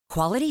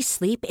Quality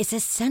sleep is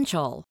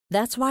essential.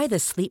 That's why the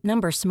Sleep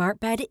Number Smart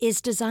Bed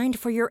is designed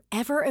for your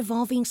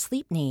ever-evolving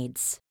sleep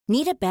needs.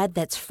 Need a bed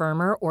that's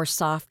firmer or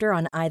softer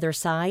on either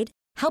side?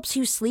 Helps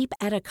you sleep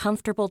at a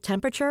comfortable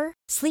temperature?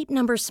 Sleep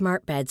Number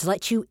Smart Beds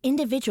let you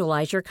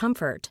individualize your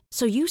comfort,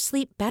 so you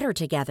sleep better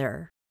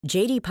together.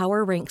 J.D.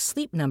 Power ranks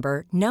Sleep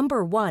Number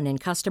number 1 in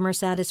customer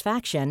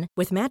satisfaction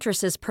with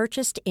mattresses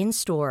purchased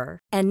in-store.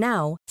 And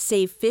now,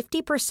 save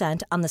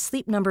 50% on the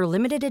Sleep Number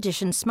Limited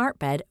Edition Smart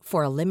Bed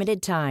for a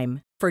limited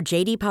time. For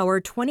J.D. Power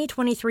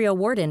 2023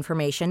 award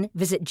information,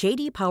 visit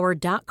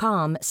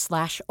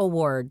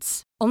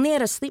jdpower.com/awards. Only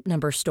at a Sleep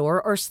Number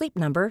store or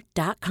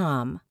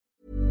sleepnumber.com.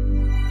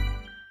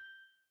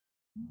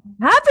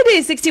 Happy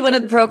day 61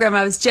 of the program.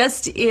 I was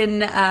just in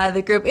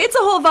the group. It's a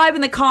whole vibe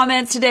in the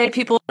comments today.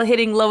 People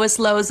hitting lowest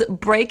lows,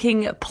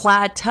 breaking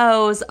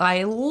plateaus.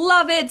 I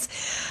love it.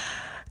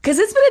 Because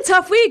it's been a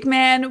tough week,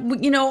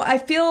 man. You know, I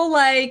feel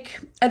like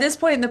at this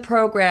point in the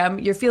program,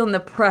 you're feeling the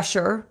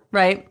pressure,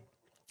 right?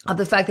 Of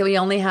the fact that we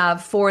only have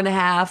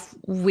 4.5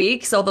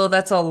 weeks, although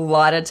that's a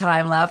lot of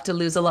time left to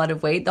lose a lot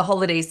of weight. The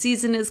holiday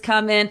season is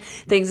coming.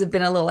 Things have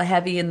been a little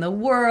heavy in the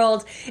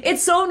world.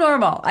 It's so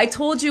normal. I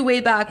told you way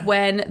back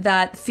when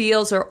that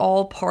feels are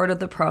all part of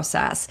the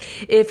process.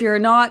 If you're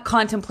not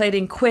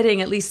contemplating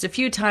quitting at least a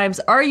few times,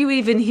 are you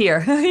even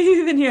here? Are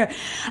you even here?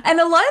 And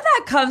a lot of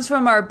that comes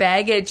from our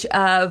baggage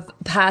of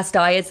past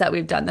diets that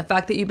we've done. The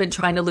fact that you've been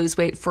trying to lose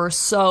weight for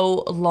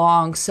so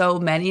long, so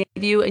many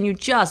of you, and you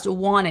just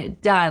want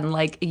it done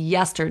like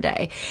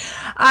yesterday.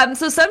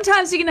 So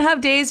sometimes you're going to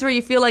have days where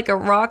you feel like a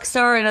rock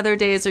star and other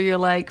days where you're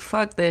like,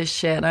 fuck this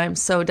shit. I'm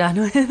so done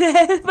with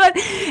it. But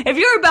if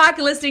you're back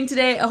listening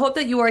today, I hope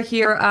that you are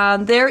here.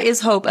 There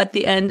is hope at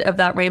the end of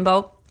that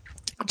rainbow.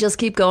 Just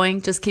keep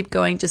going, just keep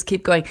going, just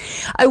keep going.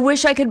 I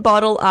wish I could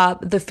bottle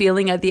up the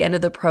feeling at the end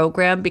of the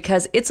program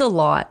because it's a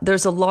lot.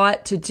 There's a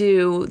lot to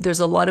do.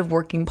 There's a lot of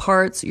working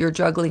parts. You're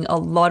juggling a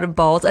lot of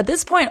balls. At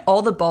this point,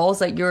 all the balls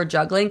that you're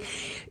juggling,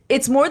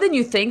 it's more than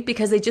you think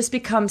because they just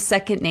become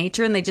second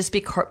nature and they just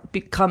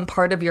become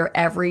part of your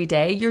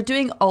everyday. You're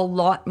doing a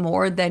lot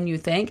more than you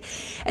think.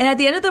 And at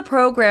the end of the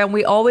program,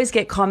 we always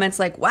get comments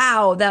like,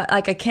 wow, that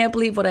like, I can't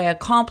believe what I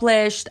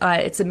accomplished.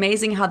 It's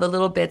amazing how the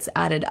little bits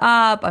added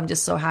up. I'm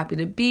just so happy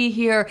to be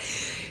here.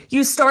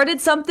 You started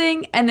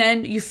something and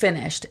then you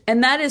finished.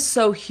 And that is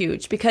so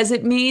huge because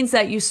it means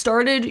that you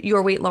started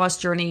your weight loss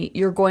journey.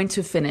 You're going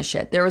to finish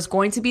it. There is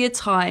going to be a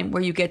time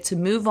where you get to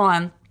move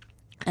on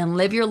and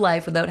live your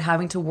life without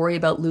having to worry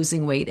about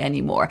losing weight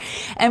anymore.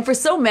 And for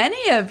so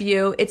many of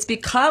you, it's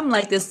become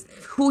like this,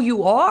 who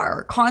you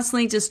are,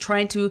 constantly just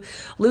trying to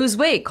lose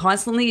weight,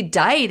 constantly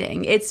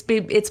dieting. It's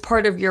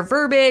part of your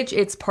verbiage.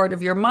 It's part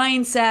of your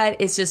mindset.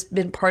 It's just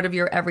been part of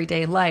your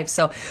everyday life.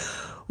 So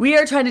we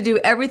are trying to do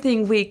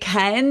everything we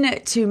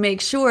can to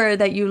make sure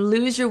that you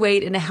lose your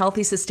weight in a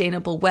healthy,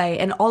 sustainable way.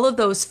 And all of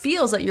those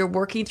feels that you're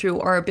working through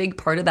are a big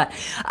part of that.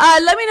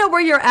 Let me know where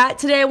you're at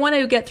today. I want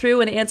to get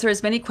through and answer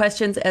as many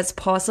questions as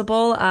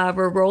possible.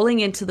 We're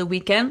rolling into the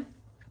weekend.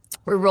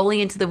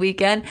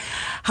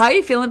 How are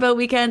you feeling about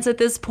weekends at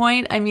this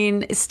point? I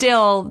mean,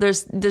 still,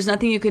 there's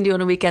nothing you can do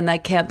on a weekend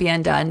that can't be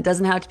undone. It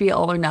doesn't have to be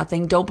all or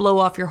nothing. Don't blow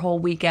off your whole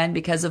weekend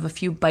because of a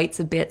few bites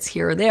of bits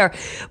here or there.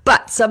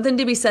 But something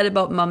to be said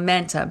about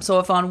momentum. So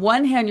if on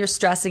one hand you're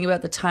stressing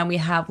about the time we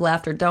have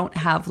left or don't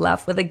have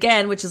left, with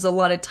again, which is a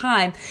lot of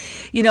time,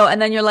 you know,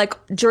 and then you're like,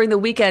 during the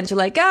weekend, you're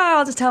like,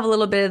 I'll just have a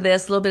little bit of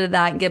this, a little bit of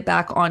that, and get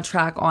back on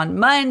track on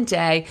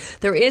Monday.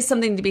 There is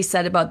something to be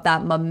said about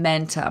that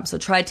momentum. So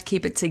try to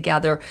keep it together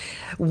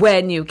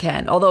when you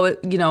can. Although,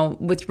 you know,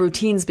 with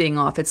routines being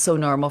off, it's so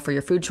normal for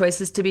your food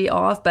choices to be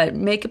off, but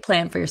make a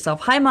plan for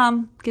yourself. Hi,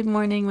 Mom. Good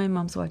morning. My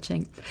mom's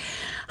watching.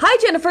 Hi,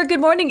 Jennifer.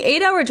 Good morning.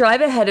 8-hour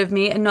drive ahead of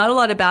me and not a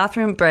lot of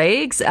bathroom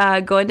breaks.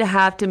 Going to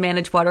have to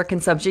manage water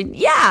consumption.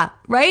 Yeah,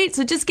 right?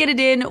 So just get it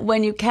in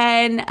when you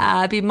can.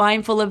 Be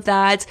mindful of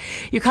that.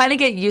 You kind of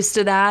get used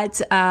to that.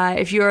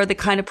 If you're the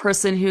kind of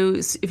person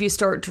if you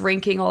start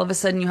drinking, all of a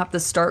sudden you have to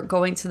start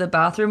going to the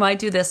bathroom. I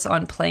do this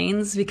on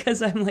planes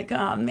because I'm like,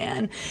 oh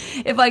man,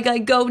 if I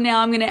go now,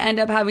 I'm going to end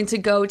up having to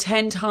go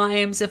 10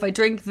 times. If I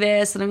drink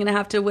this, then I'm going to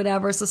have to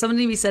whatever. So something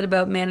to be said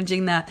about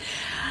managing that.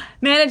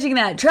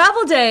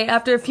 Travel day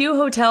after a few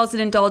hotels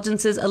and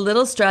indulgences, a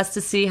little stressed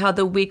to see how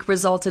the week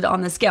resulted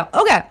on the scale.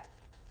 Okay.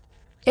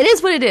 It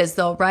is what it is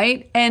though,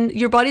 right? And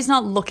your body's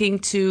not looking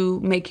to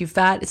make you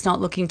fat. It's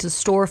not looking to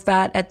store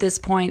fat at this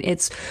point.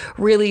 It's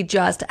really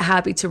just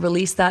happy to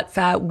release that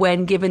fat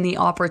when given the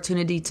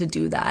opportunity to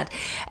do that.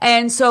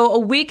 And so a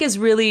week is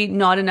really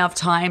not enough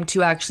time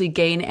to actually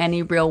gain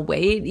any real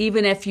weight.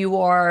 Even if you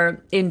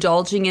are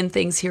indulging in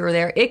things here or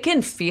there, it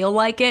can feel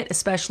like it,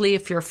 especially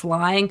if you're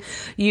flying.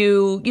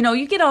 You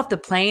get off the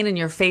plane and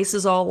your face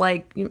is all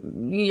like,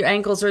 your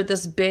ankles are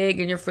this big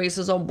and your face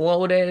is all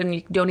bloated and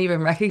you don't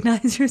even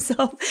recognize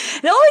yourself.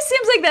 It always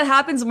seems like that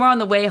happens more on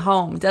the way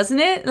home, doesn't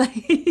it? Like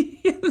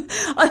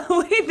on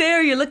the way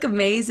there, you look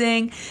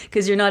amazing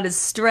because you're not as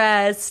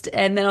stressed.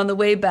 And then on the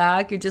way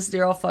back,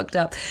 you're all fucked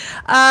up.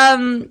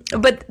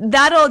 But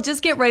that'll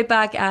just get right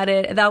back at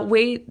it. That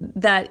weight,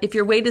 that if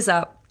your weight is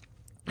up,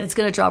 It's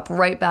going to drop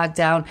right back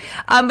down.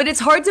 But it's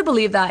hard to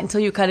believe that until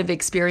you kind of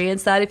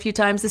experience that a few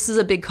times. This is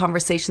a big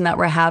conversation that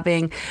we're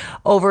having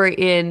over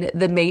in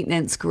the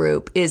maintenance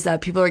group, is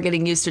that people are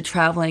getting used to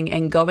traveling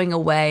and going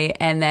away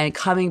and then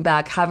coming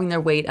back, having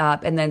their weight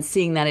up, and then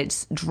seeing that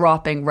it's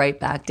dropping right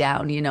back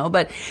down, you know.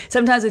 But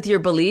sometimes with your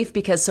belief,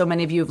 because so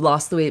many of you have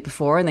lost the weight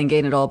before and then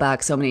gained it all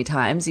back so many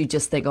times, you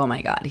just think, oh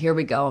my God, here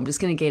we go. I'm just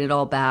going to gain it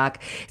all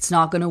back. It's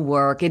not going to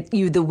work.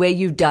 The way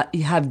you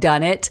have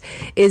done it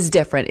is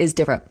different.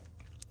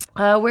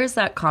 Where's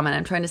that comment?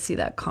 I'm trying to see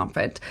that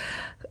comment.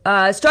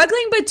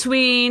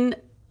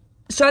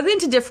 Struggling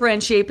to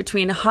differentiate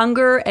between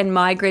hunger and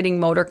migrating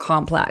motor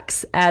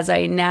complex, as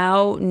I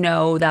now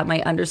know that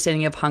my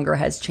understanding of hunger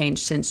has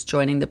changed since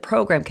joining the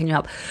program. Can you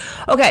help?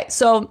 Okay,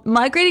 so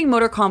migrating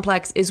motor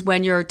complex is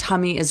when your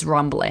tummy is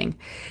rumbling.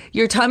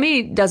 Your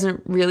tummy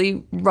doesn't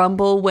really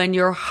rumble when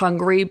you're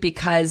hungry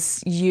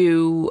because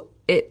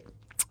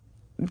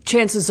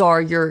chances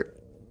are you're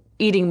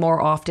eating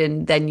more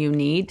often than you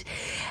need.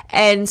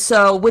 And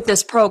so with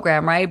this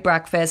program, right,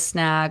 breakfast,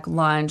 snack,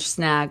 lunch,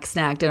 snack,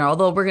 dinner,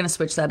 although we're going to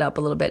switch that up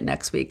a little bit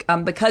next week,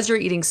 because you're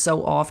eating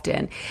so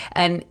often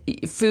and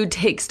food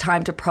takes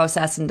time to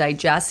process and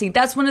digest. See,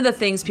 that's one of the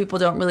things people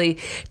don't really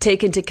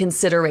take into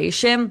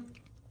consideration,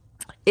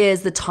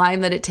 is the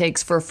time that it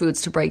takes for foods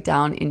to break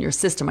down in your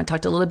system. I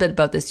talked a little bit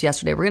about this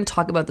yesterday. We're going to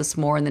talk about this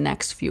more in the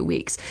next few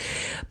weeks.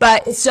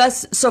 But it's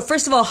just, so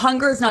first of all,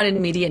 hunger is not an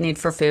immediate need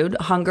for food.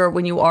 Hunger,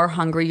 when you are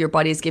hungry, your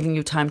body is giving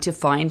you time to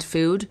find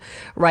food,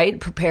 right?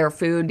 Prepare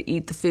food,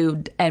 eat the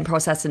food, and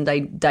process and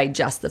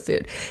digest the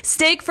food.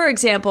 Steak, for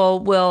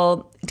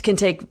example, can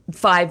take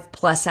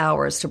 5+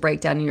 hours to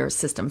break down in your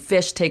system.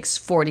 Fish takes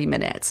 40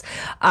 minutes.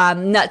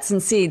 Nuts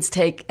and seeds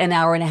take an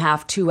hour and a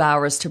half, 2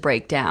 hours to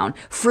break down.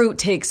 Fruit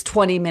takes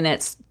 20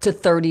 minutes to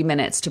 30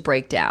 minutes to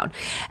break down.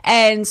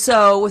 And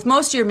so with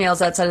most of your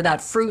meals outside of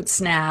that fruit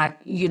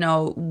snack, you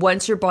know,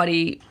 once you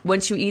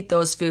eat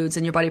those foods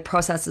and your body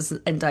processes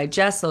and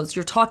digests those,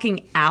 you're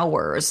talking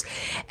hours.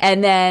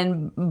 And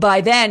then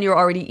by then you're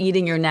already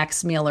eating your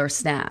next meal or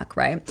snack,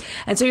 right?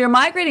 And so your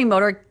migrating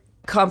motor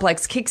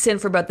complex kicks in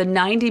for about the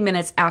 90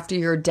 minutes after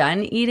you're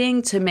done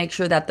eating to make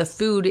sure that the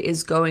food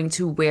is going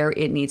to where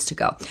it needs to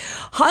go.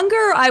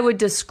 Hunger, I would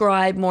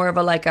describe more of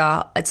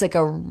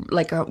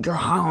you're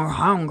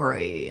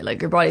hungry,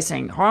 like your body's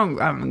saying,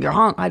 you're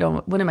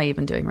hungry. What am I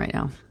even doing right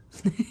now?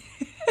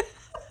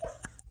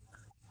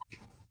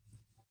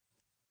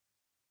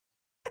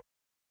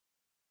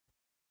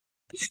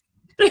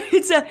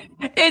 It's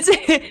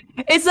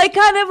like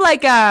kind of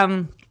like,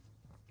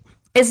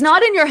 it's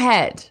not in your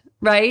head,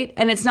 right?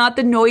 And it's not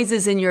the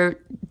noises in your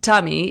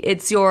tummy.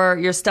 It's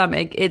your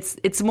stomach.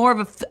 It's more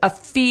of a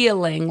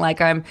feeling like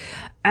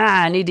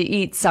I need to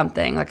eat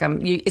something. Like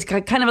it's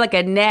kind of like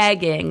a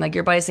nagging, like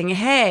your body's saying,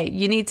 hey,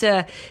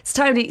 it's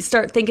time to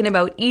start thinking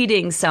about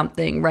eating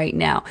something right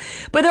now.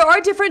 But there are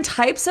different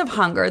types of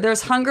hunger.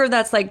 There's hunger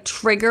that's like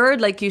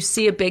triggered, like you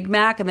see a Big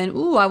Mac and then,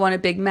 ooh, I want a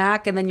Big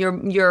Mac. And then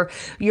your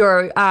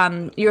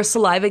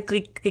saliva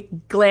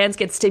glands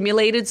get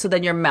stimulated. So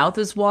then your mouth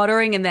is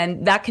watering. And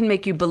then that can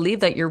make you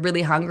believe that you're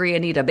really hungry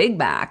and need a Big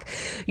Mac.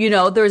 You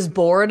know, there's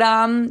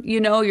boredom,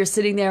 you know, you're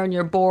sitting there and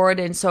you're bored.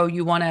 And so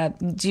you want to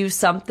do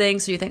something.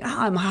 So you think, oh,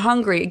 I'm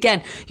hungry.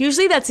 Again,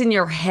 usually that's in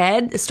your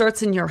head. It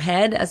starts in your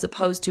head as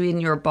opposed to in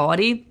your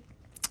body.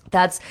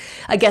 That's,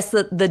 I guess,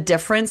 the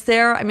difference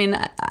there. I mean,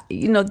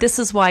 you know, this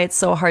is why it's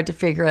so hard to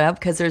figure out,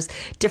 because there's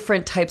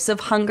different types of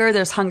hunger.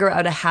 There's hunger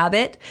out of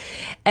habit.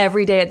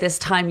 Every day at this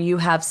time, you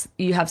have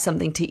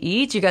something to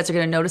eat. You guys are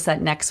going to notice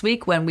that next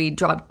week when we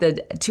drop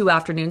the 2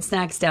 afternoon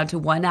snacks down to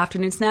 1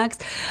 afternoon snacks.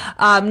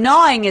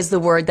 Gnawing is the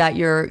word that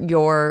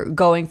you're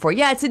going for.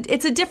 Yeah,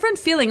 it's a different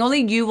feeling.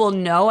 Only you will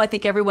know. I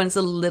think everyone's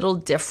a little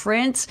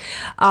different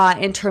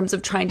in terms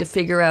of trying to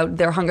figure out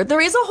their hunger.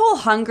 There is a whole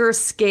hunger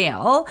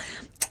scale.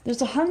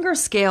 There's a hunger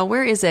scale.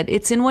 Where is it?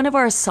 It's in one of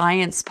our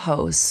science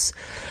posts.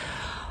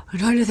 I'm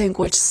trying to think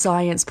which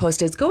science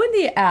post it is. Go in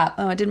the app.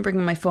 Oh, I didn't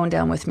bring my phone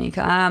down with me.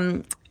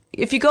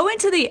 If you go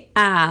into the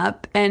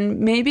app and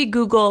maybe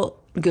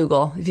Google,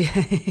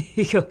 if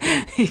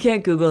you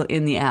can't Google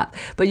in the app,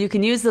 but you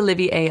can use the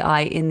Livy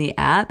AI in the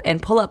app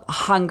and pull up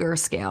hunger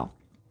scale.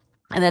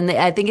 And then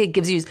I think it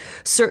gives you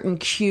certain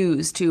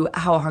cues to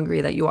how hungry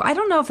that you are. I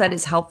don't know if that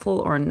is helpful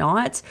or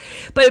not,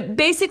 but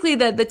basically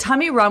the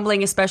tummy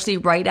rumbling, especially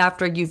right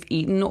after you've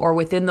eaten or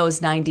within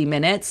those 90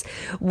 minutes,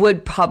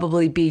 would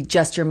probably be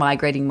just your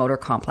migrating motor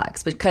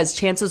complex, because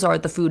chances are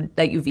the food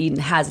that you've eaten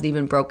hasn't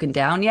even broken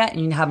down yet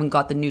and you haven't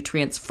got the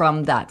nutrients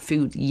from that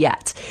food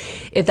yet,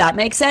 if that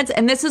makes sense.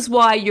 And this is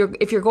why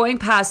if you're going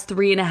past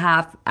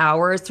 4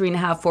 hours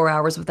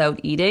without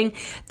eating,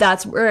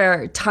 that's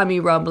where tummy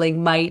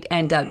rumbling might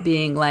end up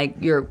being like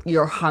your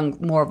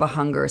more of a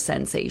hunger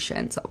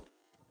sensation. So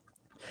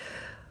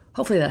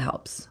hopefully that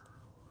helps.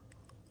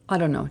 I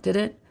don't know. Did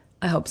it?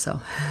 I hope so.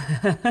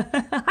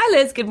 Hi,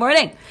 Liz. Good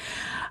morning.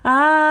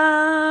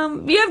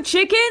 You have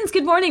chickens?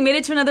 Good morning. Made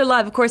it to another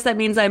live. Of course, that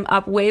means I'm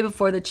up way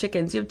before the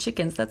chickens. You have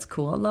chickens. That's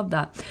cool. I love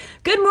that.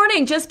 Good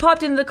morning. Just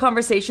popped into the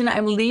conversation.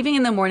 I'm leaving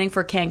in the morning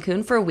for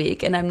Cancun for a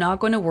week, and I'm not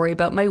going to worry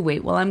about my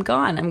weight while I'm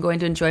gone. I'm going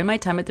to enjoy my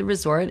time at the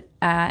resort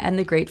and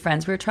the great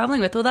friends we're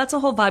traveling with. Well, that's a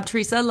whole vibe,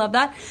 Teresa. I love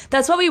that.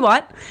 That's what we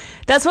want.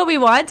 That's what we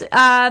want.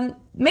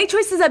 Make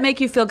choices that make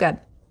you feel good.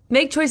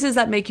 Make choices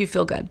that make you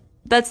feel good.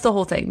 That's the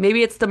whole thing.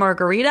 Maybe it's the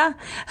margarita,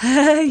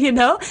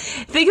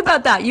 think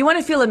about that. You want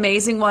to feel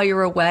amazing while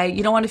you're away.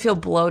 You don't want to feel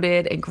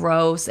bloated and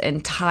gross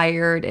and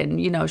tired and,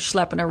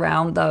 schlepping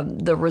around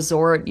the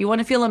resort. You want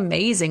to feel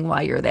amazing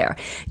while you're there.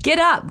 Get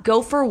up,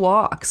 go for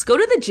walks, go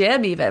to the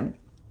gym even.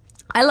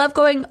 I love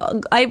going.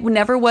 I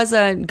never was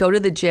a go to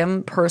the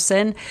gym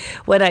person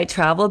when I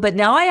travel, but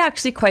now I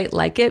actually quite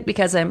like it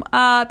because I'm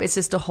up. It's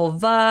just a whole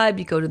vibe.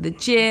 You go to the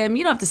gym.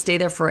 You don't have to stay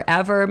there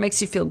forever. It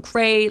makes you feel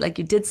great, like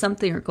you did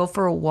something, or go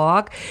for a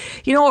walk,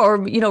 or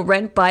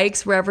rent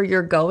bikes wherever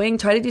you're going.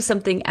 Try to do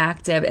something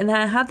active and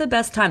have the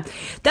best time.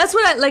 That's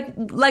what I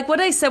like what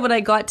I said when I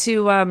got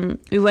to,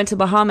 we went to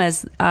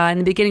Bahamas in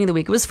the beginning of the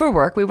week. It was for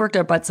work. We worked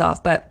our butts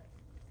off, but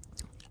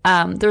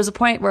there was a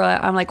point where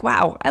I'm like,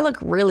 wow, I look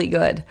really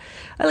good.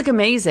 I look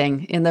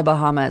amazing in the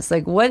Bahamas.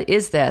 Like, what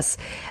is this?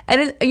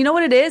 And you know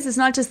what it is? It's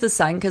not just the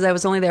sun, because I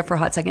was only there for a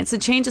hot second. It's a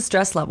change of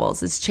stress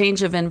levels. It's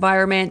change of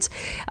environment.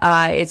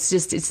 It's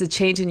a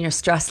change in your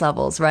stress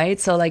levels, right?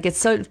 So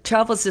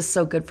travel is just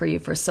so good for you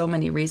for so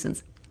many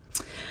reasons.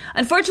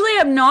 Unfortunately,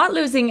 I'm not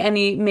losing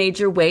any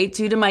major weight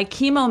due to my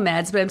chemo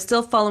meds, but I'm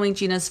still following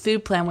Gina's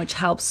food plan, which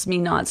helps me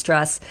not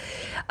stress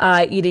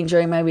eating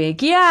during my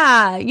week.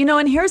 Yeah,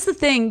 and here's the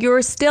thing. You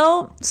are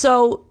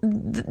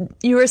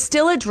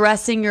still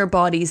addressing your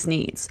body's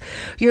needs.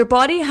 Your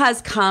body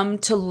has come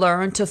to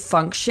learn to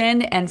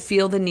function and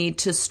feel the need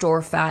to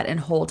store fat and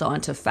hold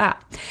on to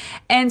fat.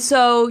 And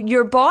so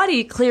your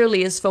body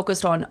clearly is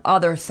focused on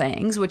other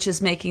things, which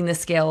is making the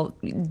scale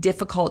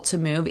difficult to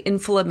move,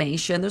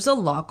 inflammation. There's a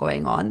lot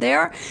going on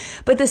there.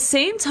 But at the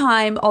same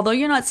time, although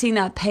you're not seeing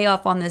that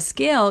payoff on the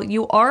scale,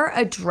 you are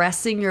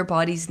addressing your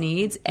body's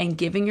needs and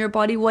giving your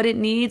body what it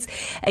needs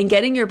and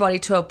getting your body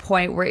to a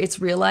point where it's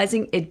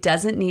realizing it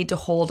doesn't need to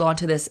hold on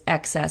to this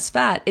excess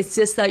fat. It's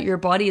just that your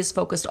body is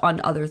focused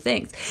on other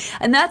things.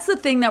 And that's the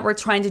thing that we're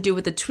trying to do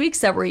with the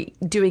tweaks that we're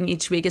doing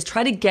each week, is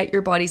try to get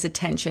your body's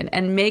attention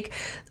and make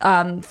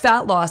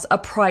fat loss a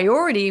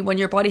priority when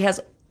your body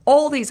has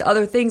all these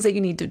other things that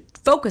you need to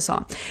focus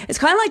on. It's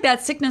kind of like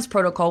that sickness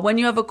protocol. When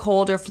you have a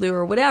cold or flu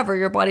or whatever,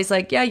 your body's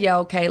like, yeah,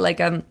 okay,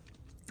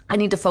 I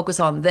need to focus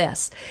on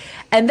this.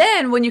 And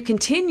then when you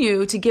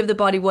continue to give the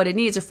body what it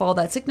needs or follow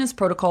that sickness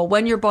protocol,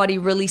 when your body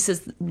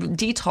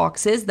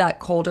detoxes that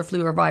cold or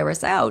flu or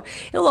virus out,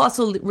 it'll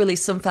also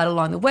release some fat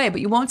along the way.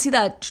 But you won't see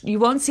that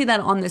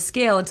on the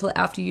scale until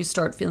after you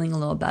start feeling a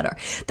little better.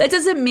 That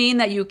doesn't mean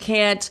that you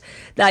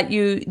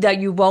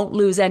won't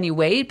lose any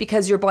weight,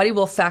 because your body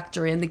will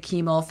factor in the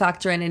chemo,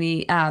 factor in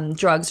any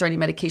drugs or any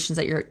medications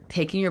that you're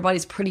taking. Your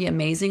body's pretty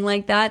amazing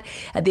like that.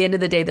 At the end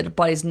of the day, the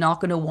body's not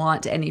going to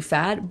want any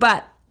fat,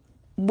 but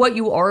what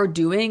you are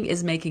doing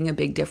is making a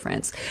big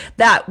difference.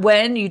 That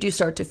when you do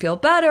start to feel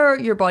better,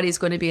 your body is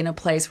going to be in a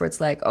place where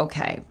it's like,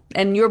 okay.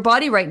 And your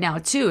body right now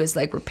too is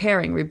like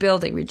repairing,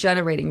 rebuilding,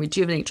 regenerating,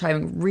 rejuvenating,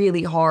 trying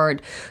really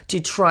hard to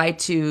try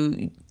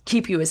to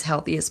keep you as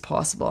healthy as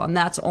possible. And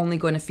that's only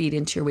going to feed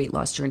into your weight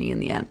loss journey in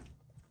the end.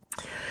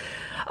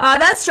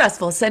 That's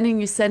stressful. Sending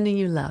you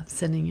love.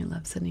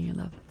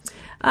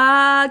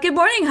 Good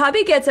morning.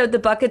 Hubby gets out the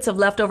buckets of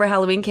leftover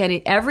Halloween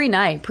candy every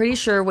night. Pretty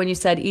sure when you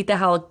said eat the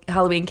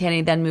Halloween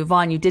candy, then move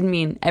on, you didn't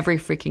mean every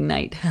freaking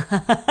night.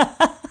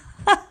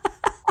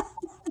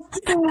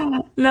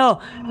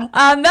 No,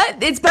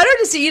 it's better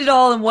just to eat it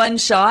all in one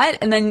shot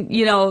and then,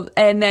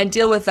 and then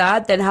deal with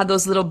that than have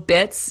those little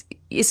bits,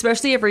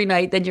 especially every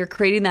night. Then you're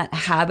creating that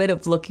habit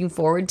of looking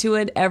forward to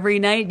it every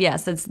night.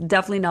 Yes, that's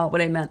definitely not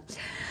what I meant.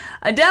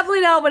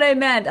 Definitely not what I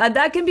meant.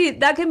 That can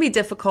be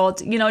difficult,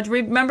 to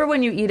remember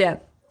when you eat it.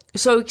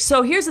 So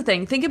here's the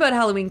thing. Think about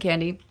Halloween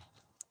candy.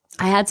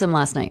 I had some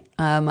last night.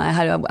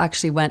 I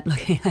actually went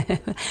looking.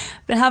 I've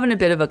been having a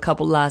bit of a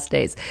last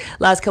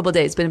couple of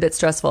days, been a bit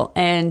stressful.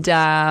 And,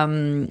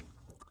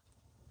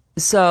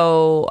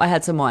 so I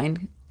had some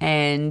wine,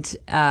 and,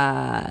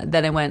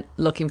 then I went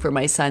looking for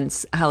my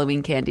son's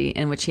Halloween candy,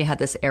 in which he had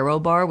this Aero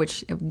bar,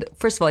 which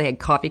first of all, he had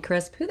Coffee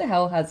Crisp. Who the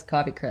hell has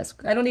Coffee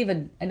Crisp? I don't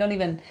even,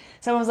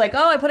 someone was like,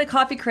 oh, I put a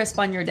Coffee Crisp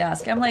on your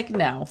desk. I'm like,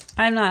 no,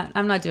 I'm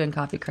not doing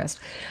Coffee Crisp.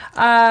 If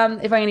I'm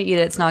going to eat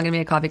it, it's not going to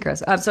be a Coffee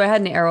Crisp. So I had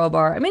an Aero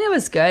bar. I mean, it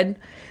was good,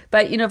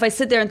 but if I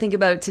sit there and think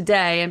about it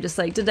today, I'm just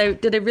like, did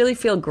I really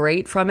feel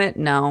great from it?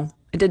 No.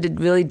 Did it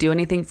really do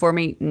anything for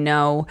me?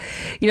 No.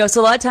 So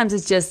a lot of times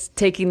it's just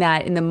taking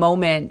that in the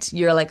moment.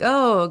 You're like,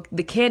 oh,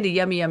 the candy,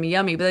 yummy, yummy,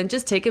 yummy. But then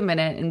just take a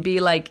minute and be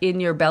like in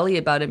your belly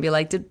about it and be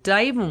like, did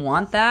I even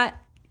want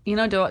that?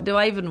 do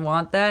I even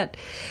want that?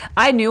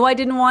 I knew I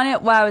didn't want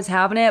it while I was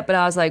having it, but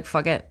I was like,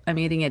 fuck it, I'm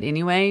eating it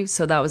anyway.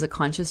 So that was a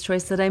conscious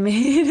choice that I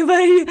made.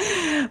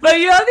 But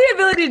you have the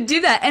ability to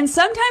do that. And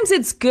sometimes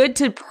it's good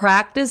to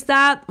practice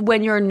that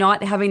when you're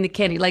not having the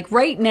candy. Like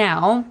right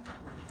now,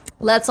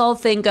 let's all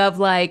think of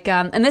like,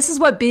 and this is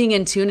what being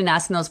in tune and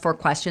asking those 4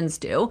 questions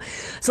do.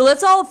 So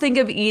let's all think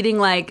of eating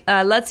like,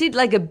 let's eat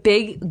like a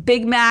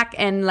Big Mac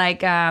and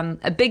like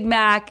a Big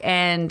Mac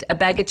and a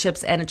bag of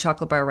chips and a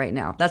chocolate bar right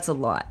now. That's a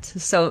lot.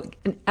 So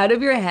out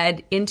of your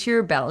head, into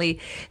your belly,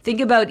 think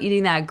about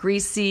eating that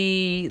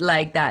greasy,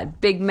 like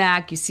that Big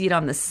Mac. You see it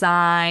on the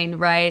sign,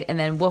 right? And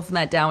then wolfing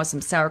that down with some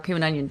sour cream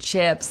and onion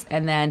chips,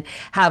 and then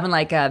having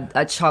like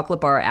a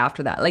chocolate bar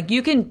after that. Like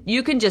you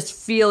can just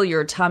feel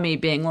your tummy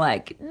being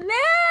like, no,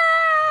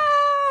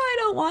 I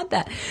don't want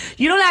that.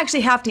 You don't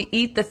actually have to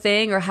eat the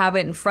thing or have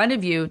it in front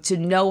of you to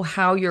know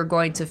how you're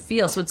going to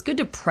feel. So it's good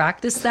to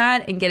practice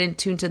that and get in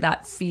tune to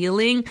that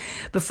feeling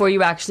before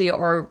you actually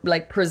are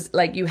like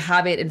you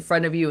have it in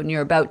front of you and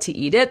you're about to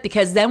eat it.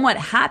 Because then what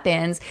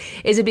happens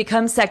is it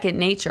becomes second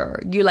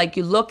nature. You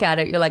look at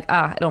it, you're like,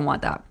 I don't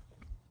want that.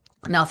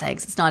 No,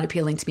 thanks. It's not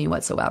appealing to me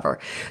whatsoever.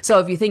 So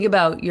if you think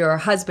about your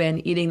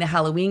husband eating the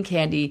Halloween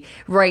candy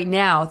right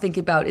now, think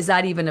about, is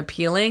that even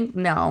appealing?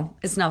 No,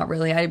 it's not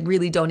really. I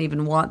really don't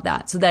even want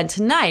that. So then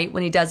tonight,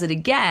 when he does it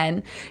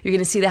again, you're going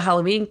to see the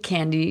Halloween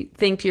candy,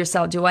 think to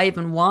yourself, do I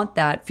even want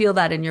that? Feel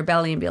that in your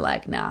belly and be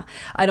like, nah,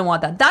 I don't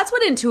want that. That's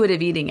what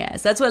intuitive eating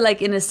is. That's what,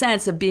 like, in a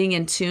sense of being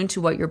in tune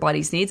to what your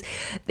body needs.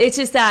 It's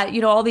just that,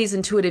 all these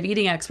intuitive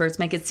eating experts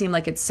make it seem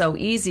like it's so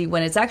easy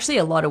when it's actually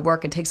a lot of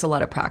work and takes a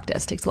lot of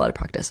practice.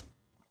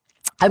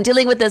 I'm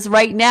dealing with this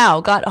right now.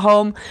 Got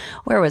home.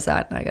 Where was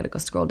that? I got to go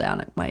scroll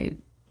down at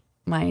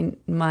I'm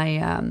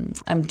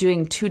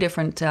doing two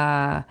different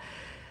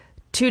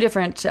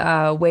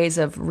ways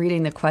of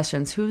reading the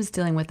questions. Who's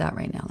dealing with that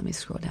right now? Let me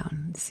scroll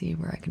down and see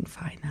where I can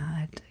find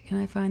that. Can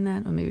I find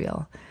that? Or maybe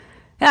I'll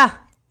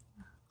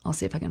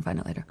see if I can find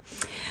it later.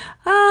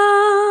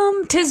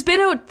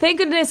 Thank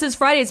goodness it's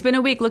Friday. It's been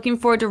a week. Looking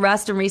forward to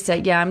rest and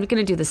reset. Yeah, I'm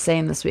going to do the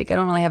same this week. I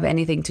don't really have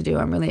anything to do.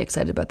 I'm really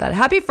excited about that.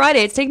 Happy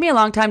Friday. It's taken me a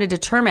long time to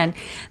determine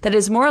that it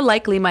is more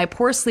likely my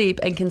poor sleep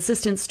and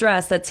consistent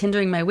stress that's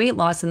hindering my weight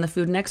loss than the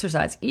food and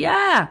exercise.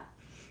 Yeah.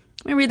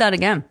 Let me read that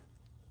again.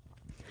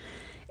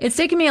 It's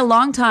taken me a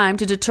long time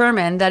to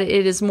determine that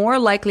it is more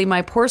likely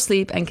my poor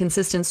sleep and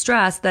consistent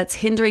stress that's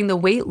hindering the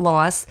weight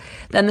loss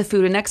than the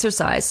food and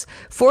exercise.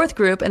 4th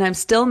group, and I'm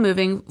still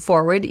moving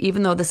forward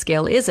even though the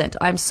scale isn't.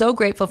 I'm so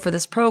grateful for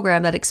this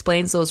program that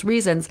explains those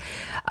reasons.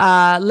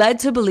 Led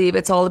to believe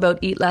it's all about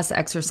eat less,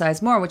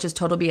 exercise more, which is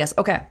total BS.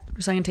 Okay,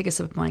 so I'm going to take a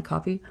sip of my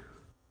coffee.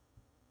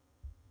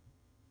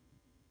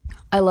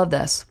 I love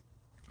this.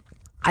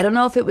 I don't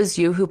know if it was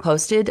you who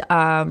posted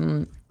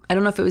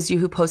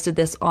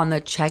this on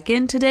the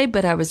check-in today,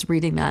 but I was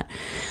reading that.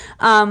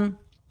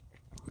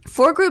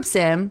 4 groups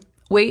in,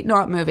 weight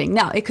not moving.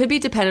 Now, it could be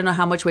dependent on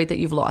how much weight that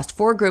you've lost.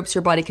 4 groups,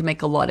 your body can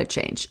make a lot of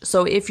change.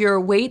 So if your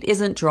weight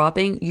isn't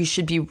dropping, you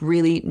should be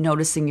really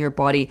noticing your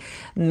body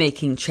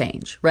making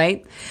change,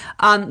 right?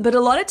 But a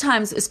lot of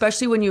times,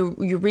 especially when you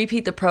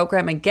repeat the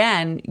program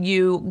again,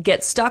 you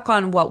get stuck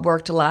on what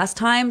worked last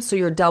time. So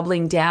you're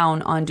doubling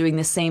down on doing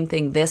the same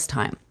thing this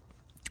time.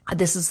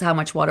 This is how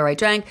much water I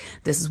drank.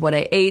 This is what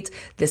I ate.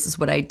 This is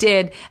what I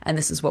did. And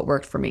this is what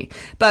worked for me.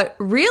 But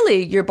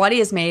really, your body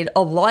has made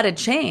a lot of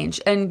change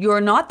and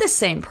you're not the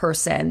same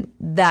person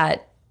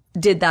that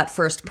did that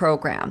first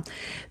program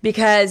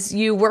because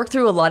you worked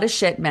through a lot of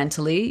shit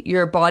mentally.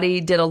 Your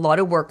body did a lot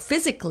of work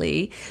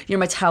physically. Your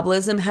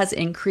metabolism has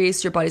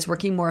increased. Your body's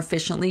working more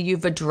efficiently.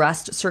 You've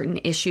addressed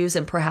certain issues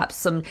and perhaps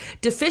some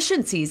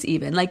deficiencies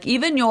even. Like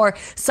even your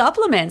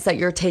supplements that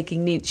you're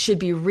taking should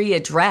be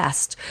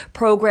readdressed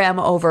program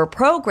over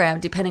program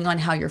depending on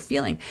how you're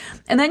feeling.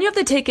 And then you have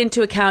to take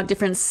into account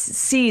different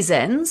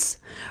seasons,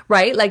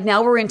 right? Like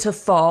now we're into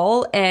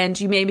fall and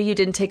maybe you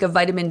didn't take a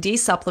vitamin D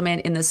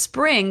supplement in the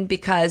spring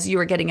because you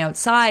were getting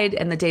outside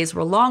and the days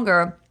were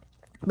longer.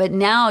 But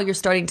now you're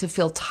starting to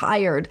feel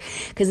tired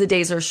because the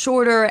days are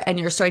shorter and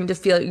you're starting to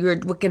feel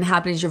what can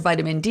happen is your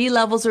vitamin D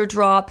levels are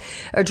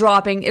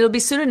dropping. It'll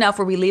be soon enough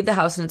where we leave the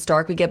house and it's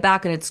dark. We get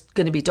back and it's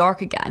going to be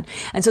dark again.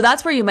 And so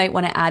that's where you might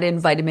want to add in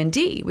vitamin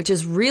D, which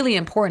is really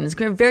important. It's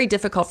going to be very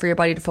difficult for your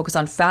body to focus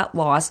on fat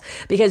loss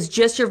because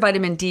just your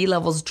vitamin D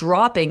levels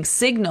dropping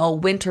signal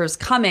winter's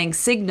coming,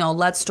 signal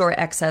let's store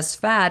excess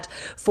fat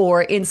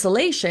for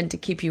insulation to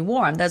keep you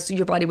warm. That's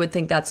your body would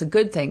think that's a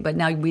good thing. But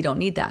now we don't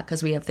need that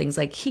because we have things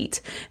like heat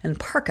and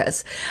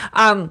parkas.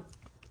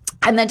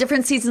 And then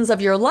different seasons of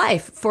your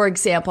life, for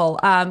example,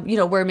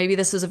 where maybe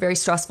this is a very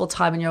stressful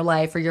time in your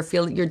life or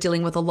you're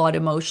dealing with a lot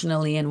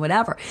emotionally and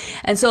whatever.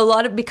 And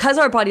so because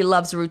our body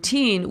loves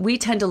routine, we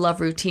tend to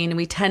love routine and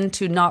we tend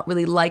to not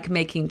really like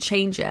making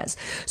changes.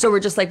 So we're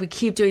just like, we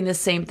keep doing the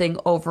same thing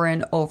over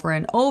and over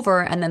and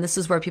over. And then this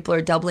is where people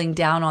are doubling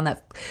down on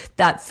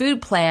that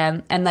food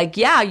plan. And like,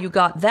 yeah, you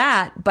got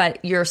that,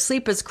 but your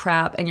sleep is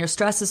crap and your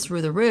stress is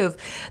through the roof.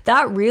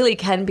 That really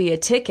can be a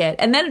ticket.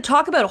 And then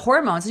talk about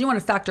hormones. You want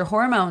to factor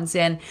hormones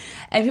hormones in,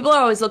 and people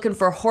are always looking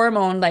for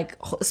hormone, like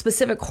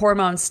specific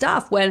hormone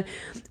stuff, when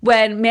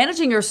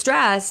managing your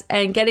stress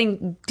and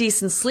getting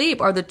decent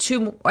sleep are the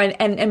two,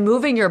 and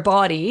moving your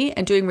body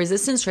and doing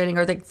resistance training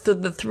are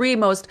the three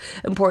most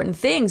important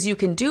things you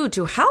can do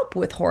to help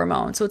with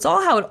hormones. So it's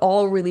all how it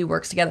all really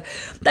works together.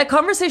 That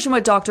conversation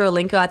with Dr.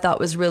 Alinka I thought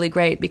was really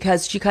great,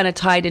 because she kind of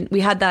tied in.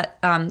 We had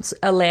that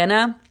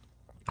Alana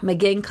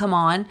McGinn come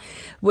on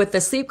with the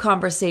sleep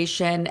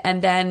conversation,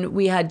 and then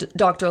we had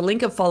Dr.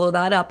 Alinka follow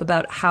that up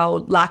about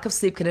how lack of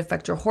sleep can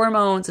affect your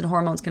hormones, and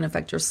hormones can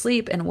affect your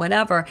sleep, and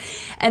whatever.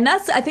 And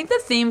that's, I think, the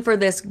theme for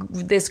this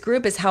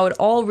group is how it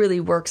all really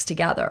works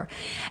together.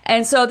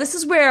 And so this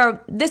is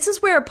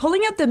where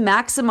pulling out the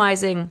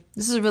maximizing,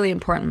 this is really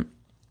important.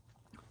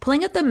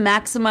 Pulling out the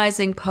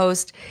maximizing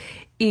post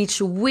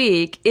each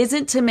week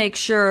isn't to make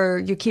sure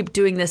you keep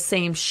doing the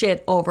same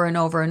shit over and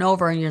over and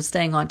over and you're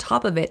staying on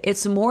top of it.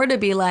 It's more to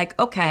be like,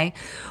 okay,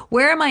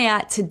 where am I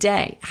at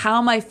today? How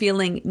am I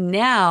feeling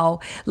now?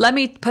 Let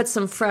me put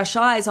some fresh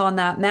eyes on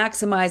that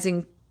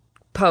maximizing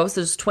post.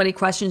 There's 20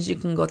 questions you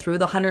can go through,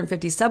 the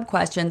 150 sub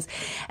questions,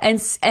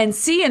 and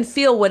see and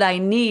feel what I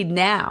need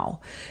now.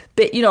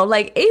 But,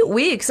 like 8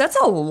 weeks, that's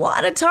a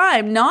lot of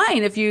time.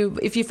 9 if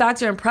you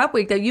factor in prep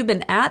week, that you've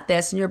been at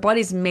this and your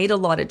body's made a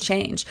lot of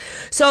change.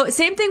 So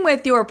same thing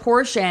with your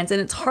portions,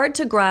 and it's hard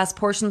to grasp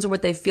portions of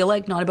what they feel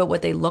like, not about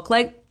what they look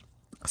like,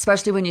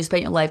 especially when you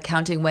spend your life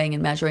counting, weighing,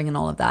 and measuring and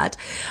all of that.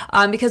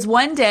 Because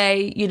one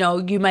day,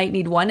 you might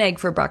need 1 egg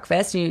for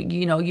breakfast.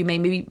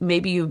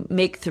 Maybe you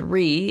make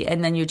 3,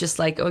 and then you're just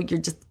like, oh, you're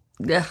just,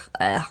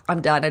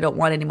 I'm done. I don't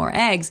want any more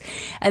eggs.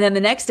 And then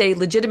the next day,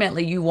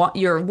 legitimately,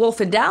 you're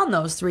wolfing down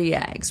those 3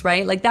 eggs,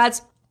 right? Like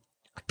that's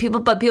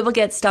people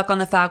get stuck on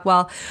the fact,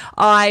 well,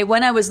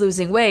 when I was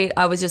losing weight,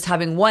 I was just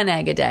having 1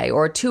 egg a day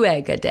or 2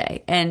 egg a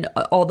day. And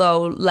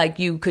although like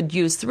you could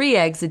use 3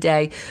 eggs a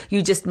day,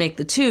 you just make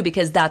the 2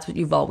 because that's what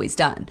you've always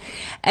done.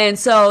 And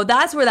so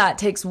that's where that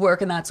takes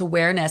work, and that's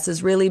awareness,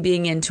 is really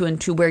being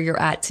into where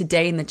you're at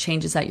today and the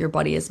changes that your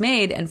body has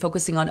made, and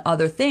focusing on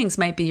other things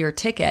might be your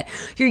ticket.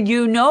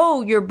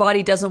 Your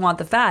body doesn't want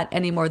the fat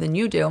any more than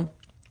you do.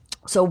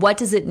 So what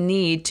does it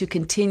need to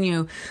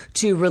continue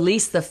to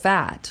release the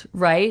fat,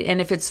 right? And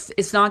if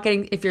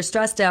if you're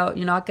stressed out,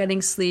 you're not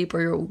getting sleep,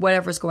 or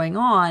whatever's going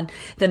on,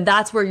 then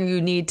that's where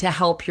you need to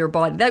help your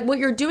body. That what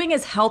you're doing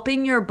is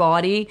helping your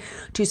body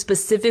to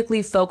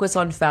specifically focus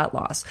on fat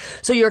loss.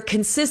 So you're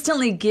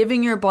consistently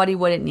giving your body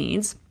what it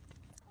needs.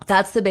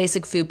 That's the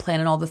basic food plan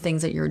and all the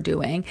things that you're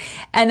doing.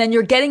 And then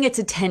you're getting its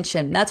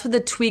attention. That's what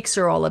the tweaks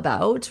are all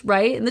about,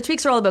 right? And the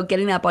tweaks are all about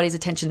getting that body's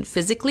attention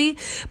physically,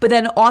 but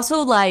then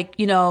also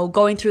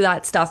going through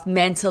that stuff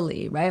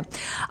mentally, right?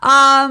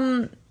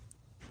 Oh,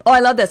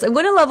 I love this. I'm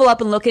going to level up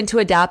and look into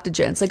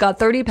adaptogens. I got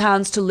 30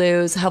 pounds to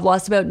lose, have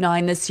lost about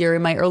 9 this year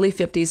in my early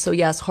 50s. So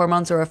yes,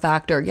 hormones are a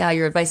factor. Yeah,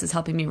 your advice is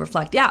helping me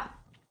reflect. Yeah.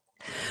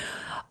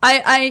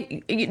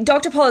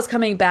 Dr. Paul is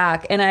coming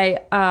back,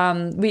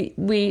 and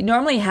we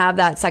normally have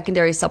that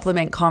secondary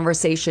supplement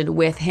conversation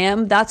with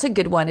him. That's a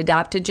good one.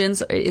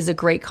 Adaptogens is a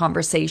great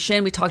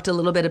conversation. We talked a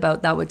little bit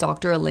about that with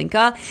Dr.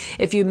 Alinka.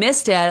 If you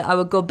missed it, I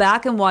would go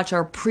back and watch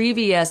our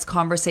previous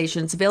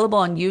conversation. It's available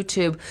on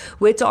YouTube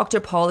with Dr.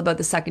 Paul about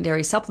the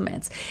secondary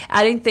supplements.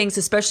 Adding things,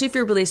 especially if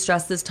you're really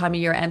stressed this time of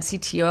year,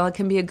 MCT oil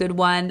can be a good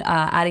one.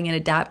 Adding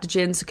in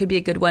adaptogens could be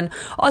a good one.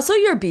 Also,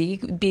 your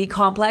B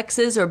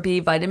complexes or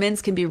B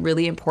vitamins can be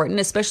really important,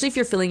 especially if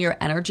you're feeling your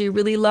energy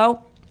really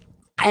low.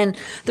 And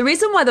the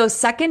reason why those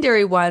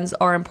secondary ones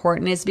are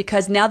important is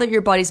because now that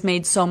your body's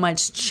made so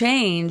much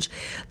change,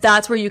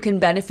 that's where you can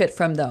benefit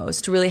from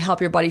those to really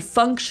help your body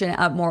function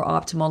at more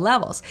optimal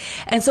levels.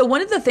 And so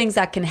one of the things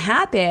that can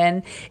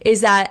happen is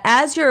that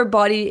as your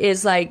body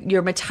is like,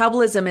 your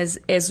metabolism is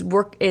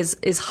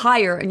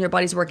higher and your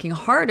body's working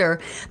harder,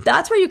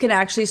 that's where you can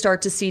actually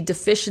start to see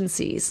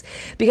deficiencies.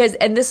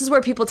 And this is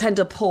where people tend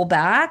to pull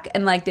back,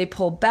 and like they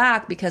pull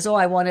back because,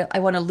 I want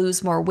to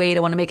lose more weight.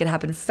 I want to make it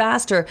happen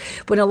faster.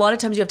 When a lot of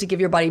times you have to give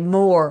your body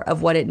more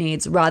of what it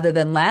needs rather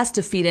than less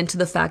to feed into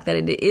the fact that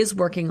it is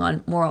working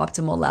on more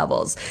optimal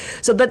levels.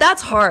 But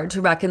that's hard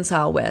to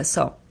reconcile with.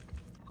 So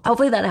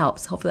hopefully that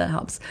helps.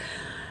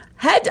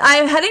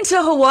 I'm heading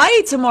to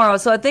Hawaii tomorrow,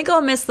 so I think I'll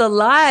miss the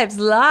live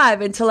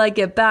until I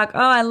get back. Oh,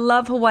 I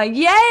love Hawaii.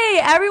 Yay!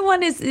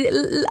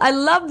 I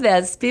love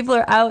this. People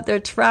are out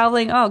there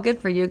traveling. Oh, good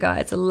for you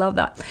guys. I love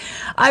that.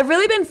 I've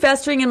really been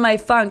festering in my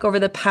funk over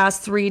the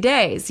past 3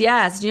 days.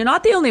 Yes, you're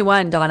not the only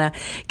one, Donna.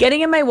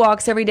 Getting in my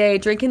walks every day,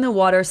 drinking the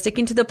water,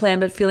 sticking to the plan,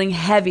 but feeling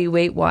heavy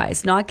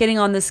weight-wise, not getting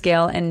on the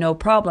scale, and no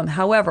problem.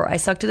 However, I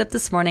sucked it up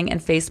this morning and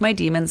faced my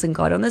demons and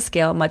got on the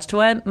scale. Much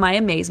to my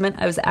amazement,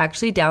 I was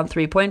actually down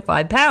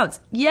 3.5 pounds.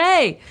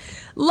 Yay!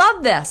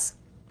 Love this.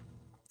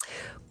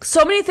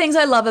 So many things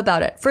I love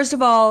about it. First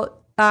of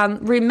all,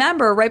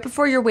 remember, right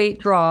before your weight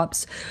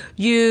drops,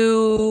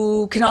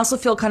 you can also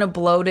feel kind of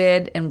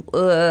bloated and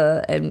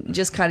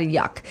just kind of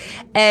yuck.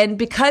 And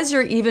because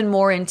you're even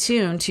more in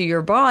tune to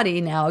your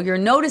body now, you're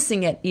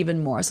noticing it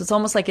even more. So it's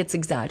almost like it's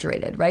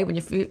exaggerated, right? When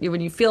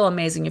you feel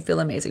amazing, you feel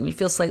amazing. When you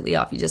feel slightly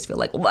off, you just feel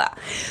like, blah.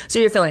 So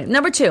you're feeling it.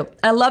 Number 2,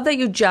 I love that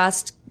you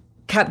just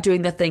kept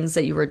doing the things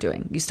that you were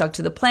doing. You stuck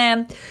to the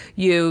plan.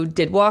 You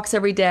did walks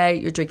every day.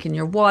 You're drinking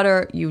your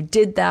water. You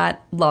did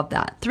that. Love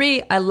that.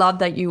 3, I love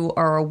that you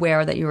are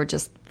aware that you were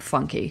just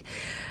funky,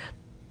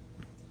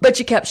 but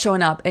you kept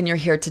showing up and you're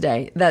here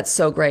today. That's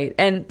so great.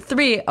 And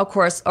 3, of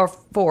course, or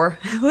 4,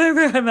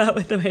 wherever I'm at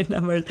with the weight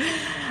numbers,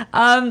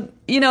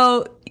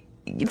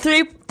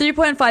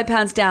 3.5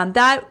 pounds down.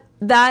 That,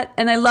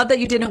 and I love that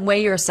you didn't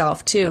weigh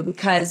yourself too,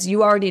 because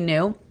you already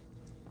knew,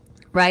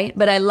 right?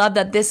 But I love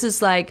that this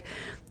is like,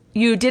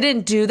 you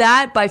didn't do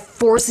that by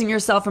forcing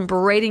yourself and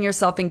berating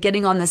yourself and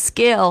getting on the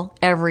scale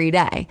every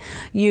day.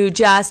 You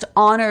just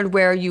honored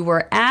where you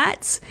were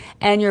at,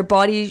 and your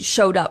body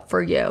showed up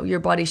for you. Your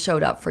body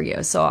showed up for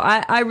you. So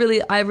I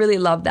really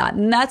love that.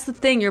 And that's the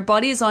thing. Your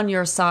body is on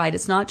your side.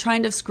 It's not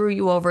trying to screw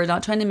you over,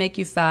 not trying to make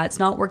you fat. It's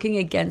not working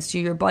against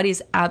you. Your body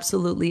is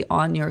absolutely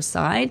on your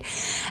side.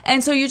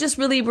 And so you just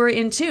really were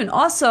in tune.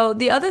 Also,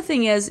 the other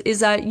thing is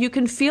that you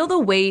can feel the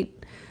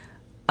weight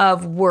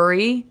of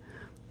worry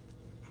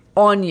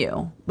on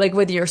you, like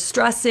whether you're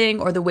stressing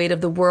or the weight of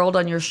the world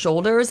on your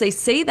shoulders. They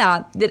say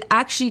that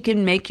actually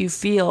can make you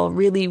feel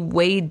really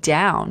weighed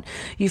down.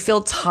 You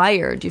feel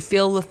tired, you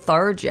feel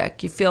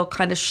lethargic, you feel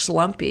kind of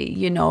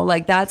schlumpy,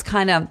 like that's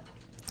kind of,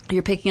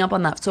 you're picking up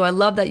on that. So I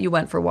love that you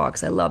went for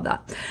walks. I love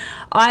that.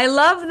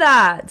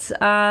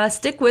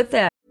 Stick with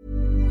it.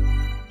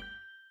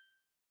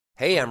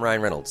 Hey, I'm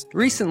Ryan Reynolds.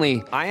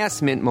 Recently, I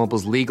asked Mint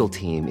Mobile's legal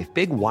team if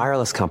big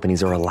wireless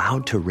companies are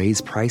allowed to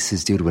raise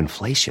prices due to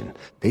inflation.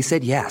 They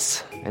said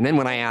yes. And then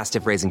when I asked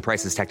if raising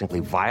prices technically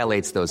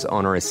violates those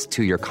onerous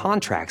 2-year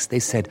contracts, they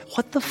said,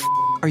 "What the f***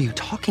 are you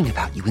talking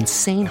about, you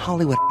insane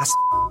Hollywood ass?"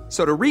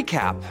 So to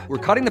recap, we're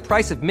cutting the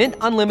price of Mint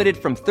Unlimited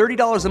from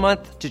 $30 a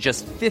month to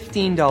just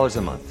 $15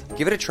 a month.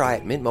 Give it a try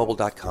at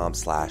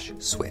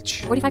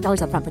mintmobile.com/switch.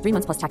 $45 up front for 3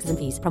 months plus taxes and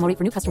fees. Promo rate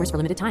for new customers for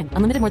limited time.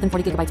 Unlimited more than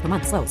 40 gigabytes per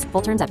month. Slows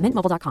full terms at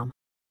mintmobile.com.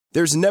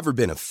 There's never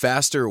been a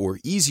faster or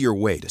easier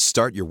way to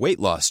start your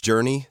weight loss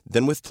journey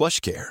than with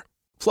PlushCare.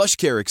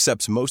 PlushCare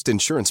accepts most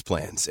insurance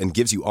plans and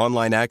gives you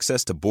online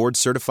access to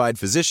board-certified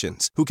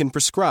physicians who can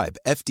prescribe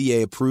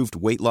FDA-approved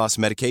weight loss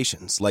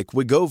medications like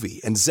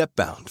Wegovy and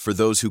Zepbound for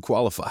those who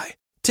qualify.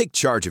 Take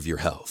charge of your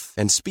health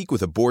and speak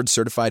with a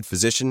board-certified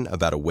physician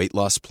about a weight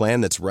loss plan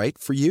that's right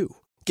for you.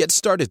 Get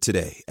started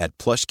today at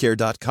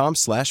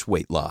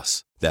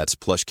plushcare.com/weight-loss. That's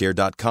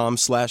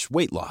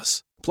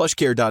plushcare.com/weight-loss.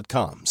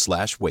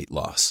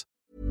 plushcare.com/weight-loss.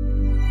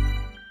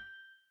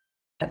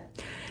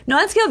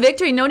 Non-scale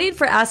victory. No need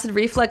for acid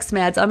reflux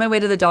meds. On my way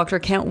to the doctor.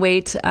 Can't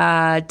wait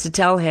to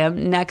tell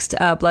him. Next,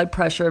 blood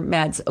pressure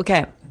meds.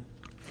 Okay.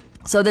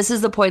 So this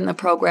is the point in the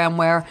program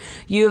where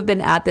you have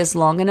been at this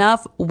long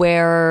enough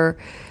where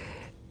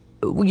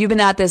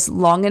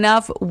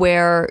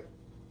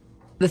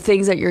the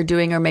things that you're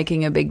doing are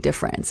making a big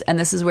difference. And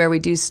this is where we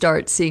do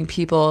start seeing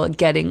people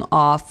getting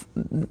off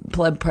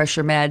blood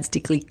pressure meds,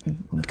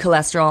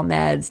 cholesterol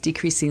meds,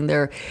 decreasing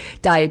their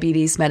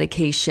diabetes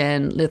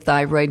medication, the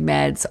thyroid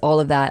meds, all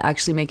of that,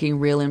 actually making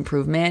real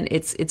improvement.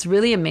 It's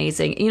really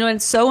amazing.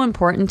 It's so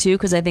important too,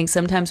 because I think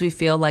sometimes we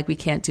feel like we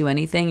can't do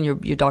anything. Your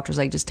doctor's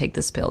like, just take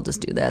this pill, just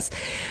do this.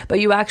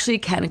 But you actually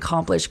can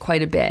accomplish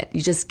quite a bit.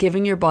 You're just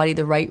giving your body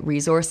the right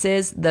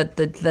resources,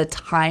 the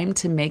time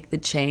to make the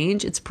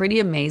change. It's pretty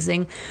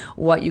amazing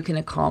what you can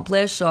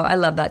accomplish. So I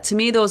love that. To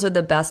me, those are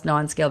the best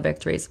non-scale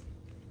victories.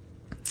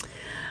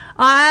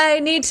 I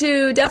need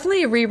to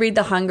definitely reread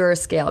the hunger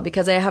scale,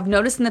 because I have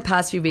noticed in the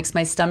past few weeks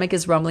my stomach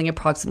is rumbling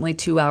approximately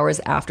 2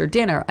 hours after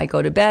dinner. I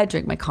go to bed,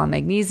 drink my calm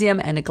magnesium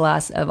and a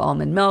glass of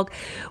almond milk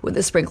with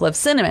a sprinkle of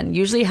cinnamon.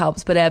 Usually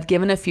helps, but I have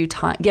given in a few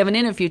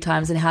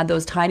times and had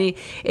those tiny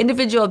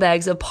individual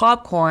bags of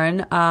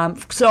popcorn.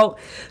 So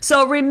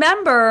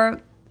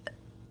remember,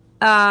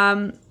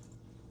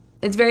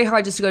 it's very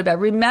hard just to go to bed.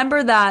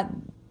 Remember that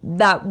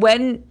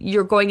when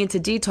you're going into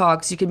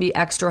detox, you can be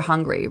extra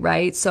hungry,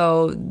 right?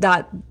 So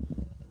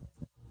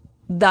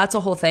that's a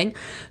whole thing.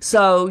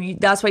 So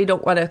that's why you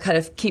don't want to kind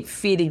of keep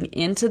feeding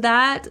into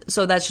that.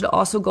 So that should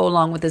also go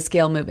along with the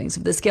scale moving. So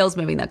if the scale's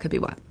moving, that could be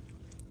why.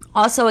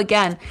 Also,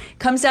 again,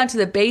 comes down to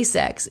the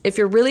basics. If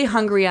you're really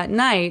hungry at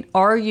night,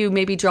 are you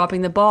maybe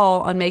dropping the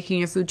ball on making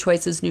your food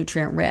choices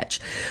nutrient rich?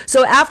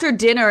 So after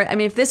dinner,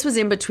 if this was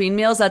in between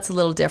meals, that's a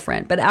little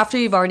different. But after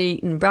you've already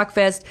eaten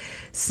breakfast,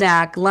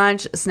 snack,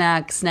 lunch,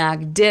 snack,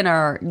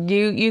 dinner,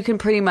 you can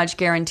pretty much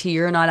guarantee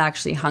you're not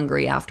actually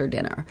hungry after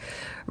dinner,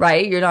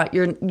 right?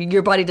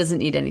 Your body doesn't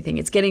need anything.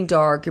 It's getting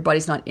dark. Your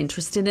body's not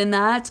interested in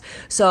that.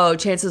 So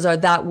chances are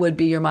that would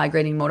be your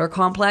migrating motor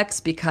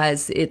complex,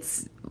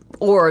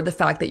 or the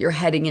fact that you're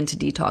heading into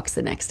detox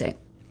the next day.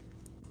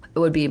 It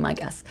would be my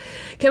guess.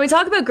 Can we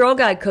talk about Girl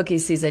Guide cookie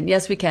season?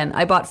 Yes, we can.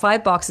 I bought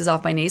 5 boxes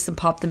off my niece and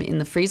popped them in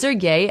the freezer.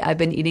 Yay, I've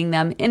been eating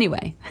them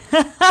anyway.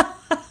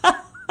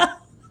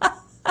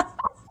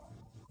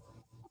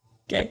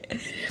 Okay.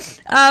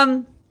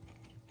 All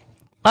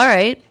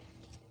right.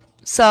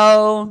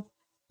 So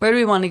where do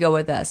we want to go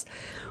with this?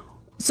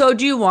 So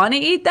do you want to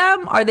eat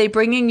them? Are they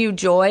bringing you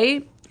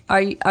joy?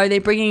 Are they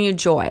bringing you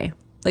joy?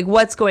 Like,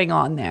 what's going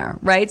on there,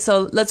 right?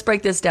 So let's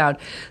break this down.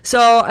 So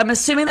I'm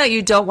assuming that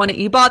you don't want to,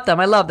 you bought them.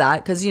 I love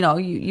that because, you know,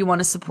 you want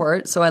to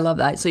support. So I love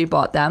that. So you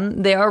bought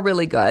them. They are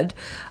really good.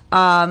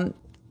 You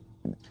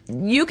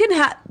can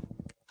have,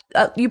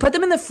 you put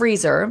them in the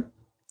freezer.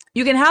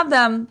 You can have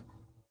them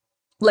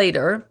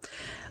later.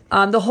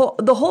 The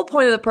whole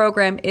point of the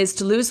program is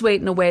to lose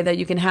weight in a way that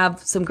you can have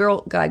some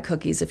Girl Guide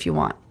cookies if you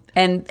want.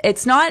 And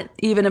it's not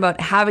even about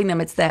having them.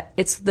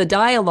 It's the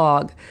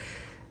dialogue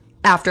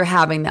after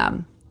having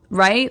them.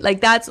 Right?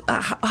 Like that's,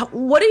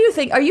 what do you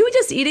think? Are you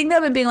just eating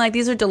them and being like,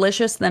 these are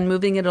delicious, then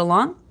moving it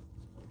along?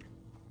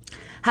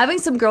 Having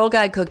some Girl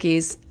Guide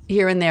cookies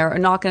here and there are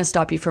not going to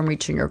stop you from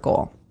reaching your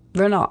goal.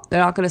 They're not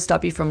going to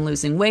stop you from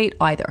losing weight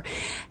either.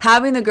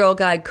 Having the Girl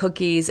Guide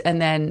cookies and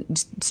then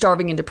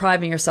starving and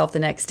depriving yourself the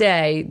next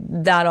day,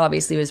 that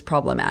obviously was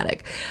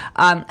problematic.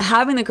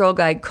 Having the Girl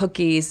Guide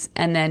cookies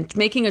and then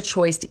making a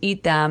choice to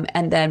eat them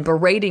and then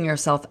berating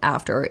yourself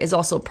after is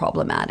also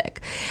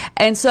problematic.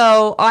 And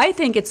so I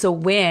think it's a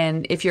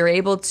win if you're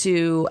able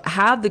to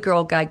have the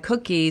Girl Guide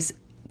cookies,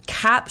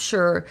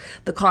 capture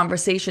the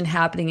conversation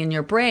happening in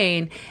your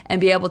brain and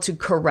be able to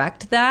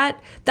correct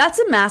that. That's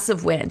a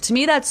massive win. To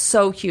me, that's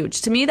so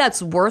huge. To me,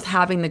 that's worth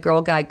having the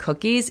Girl Guide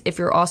cookies if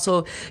you're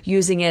also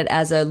using it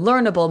as a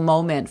learnable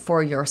moment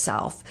for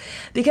yourself.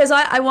 Because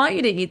I want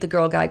you to eat the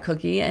Girl Guide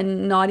cookie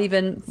and not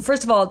even,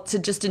 first of all, to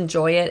just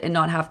enjoy it and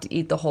not have to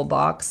eat the whole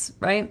box,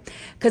 right?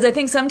 Because I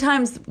think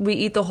sometimes we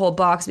eat the whole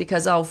box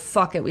because, oh,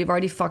 fuck it, we've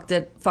already fucked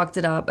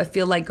it up. I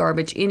feel like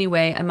garbage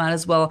anyway. I might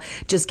as well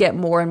just get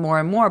more and more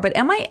and more. But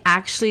am I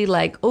actually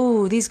like,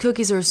 oh, these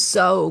cookies are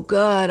so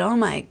good. Oh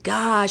my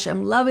gosh,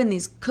 I'm loving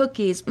these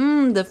cookies.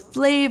 The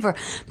flavor,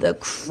 the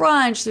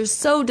crunch, they're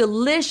so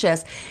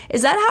delicious.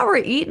 Is that how we're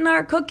eating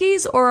our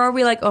cookies? Or are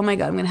we like, oh my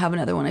God, I'm going to have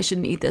another one. I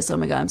shouldn't eat this. Oh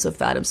my God, I'm so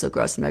fat. I'm so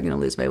gross. I'm not going to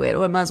lose my weight.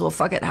 Oh, I might as well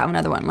fuck it. Have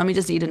another one. Let me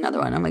just eat another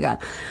one. Oh my God.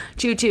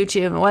 Chew, chew,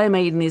 chew. Why am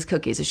I eating these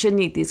cookies? I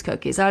shouldn't eat these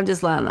cookies. I'm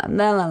just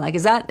like,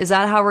 is that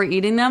how we're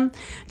eating them?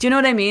 Do you know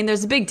what I mean?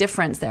 There's a big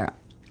difference there.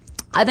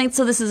 I think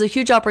so. This is a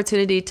huge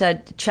opportunity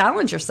to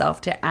challenge yourself,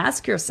 to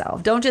ask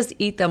yourself. Don't just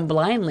eat them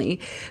blindly.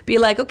 Be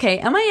like, okay,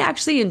 am I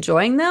actually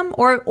enjoying them?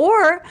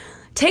 Or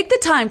take the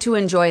time to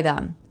enjoy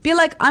them. Be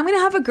like, I'm going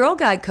to have a Girl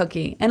Guide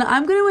cookie and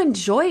I'm going to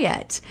enjoy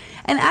it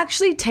and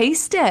actually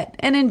taste it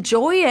and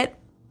enjoy it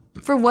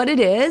for what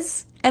it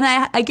is. And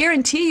I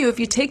guarantee you, if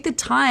you take the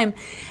time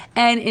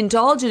and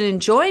indulge in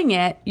enjoying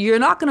it, you're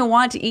not going to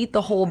want to eat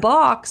the whole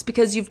box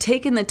because you've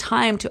taken the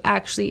time to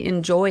actually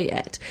enjoy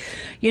it.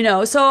 You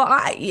know, so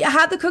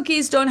have the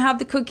cookies, don't have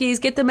the cookies,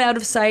 get them out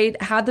of sight,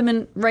 have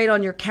them right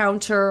on your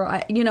counter.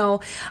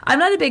 I'm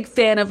not a big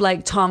fan of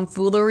like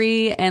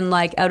tomfoolery and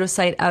like out of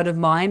sight, out of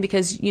mind,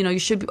 because, you know,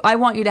 I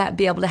want you to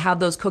be able to have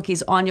those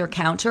cookies on your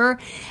counter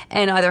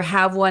and either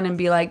have one and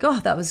be like, oh,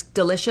 that was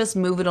delicious,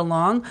 move it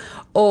along,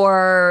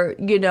 or,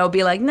 you know,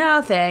 be like,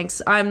 no,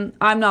 thanks. I'm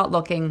not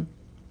looking.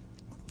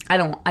 I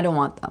don't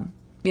want them.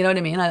 You know what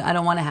I mean? I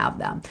don't want to have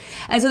them.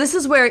 And so this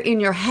is where in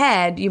your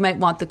head, you might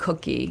want the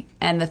cookie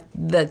and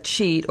the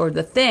cheat or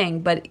the thing,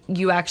 but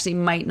you actually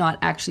might not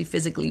actually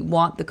physically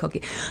want the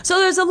cookie. So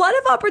there's a lot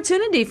of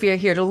opportunity for you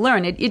here to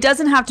learn. It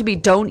doesn't have to be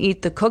don't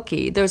eat the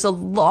cookie. There's a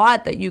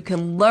lot that you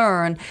can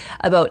learn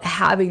about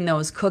having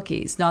those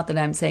cookies. Not that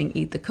I'm saying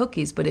eat the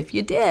cookies, but if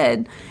you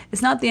did,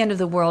 it's not the end of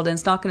the world and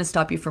it's not going to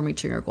stop you from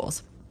reaching your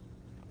goals.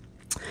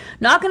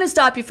 Not going to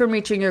stop you from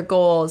reaching your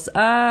goals.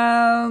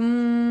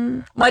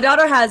 My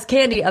daughter has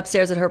candy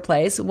upstairs at her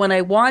place. When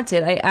I want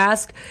it, I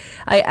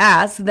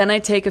ask, then I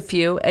take a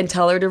few and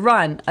tell her to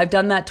run. I've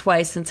done that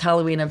twice since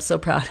Halloween. I'm so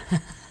proud.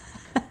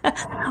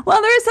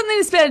 Well, there is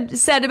something to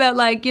said about,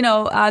 like, you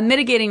know,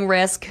 mitigating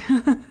risk.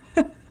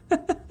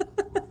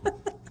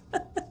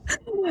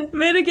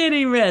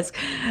 Mitigating risk.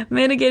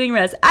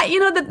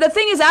 The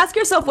thing is, ask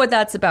yourself what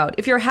that's about.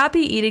 If you're happy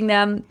eating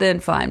them,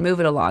 then fine, move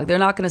it along. They're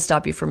not going to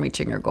stop you from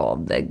reaching your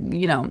goal.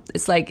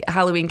 It's like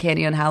Halloween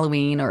candy on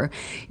Halloween, or,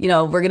 you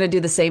know, we're going to do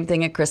the same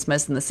thing at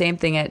Christmas and the same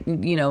thing at,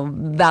 you know,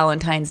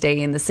 Valentine's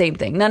Day and the same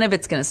thing. None of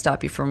it's going to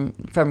stop you from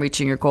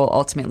reaching your goal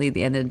ultimately at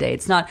the end of the day.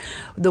 It's not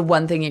the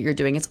one thing that you're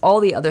doing. It's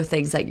all the other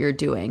things that you're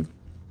doing.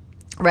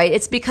 Right?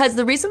 It's because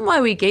the reason why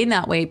we gain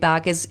that weight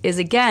back is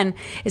again,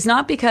 it's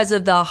not because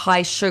of the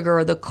high sugar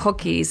or the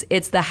cookies.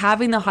 It's the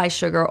having the high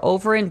sugar,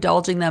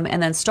 overindulging them,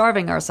 and then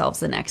starving ourselves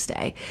the next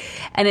day.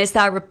 And it's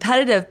that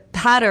repetitive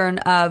pattern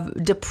of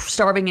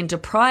starving and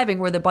depriving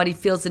where the body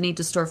feels the need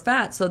to store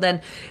fat. So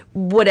then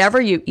whatever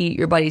you eat,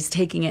 your body's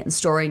taking it and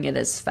storing it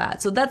as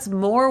fat. So that's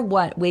more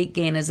what weight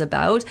gain is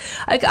about.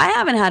 Like, I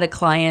haven't had a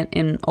client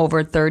in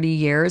over 30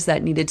 years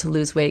that needed to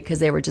lose weight because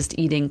they were just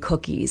eating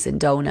cookies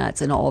and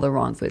donuts and all the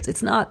wrong foods.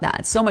 It's not that.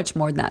 It's so much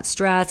more than that.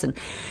 Stress and,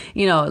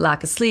 you know,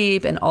 lack of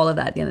sleep and all of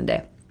that at the end of the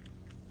day.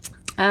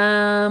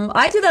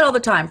 I do that all the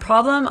time.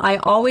 Problem, I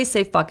always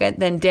say fuck it,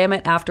 then damn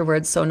it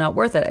afterwards, so not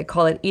worth it. I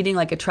call it eating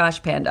like a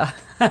trash panda.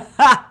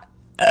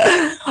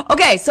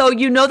 Okay, so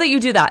you know that you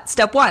do that.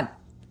 Step one,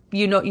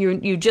 you know,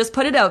 you just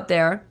put it out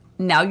there.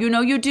 Now you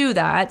know you do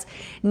that.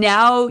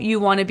 Now you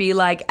want to be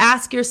like,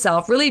 ask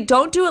yourself, really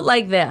don't do it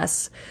like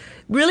this.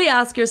 Really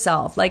ask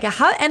yourself, like,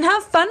 and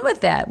have fun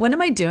with that. What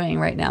am I doing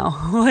right now?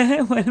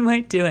 What am I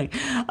doing?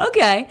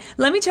 Okay,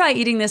 let me try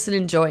eating this and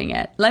enjoying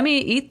it. Let me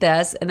eat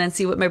this and then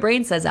see what my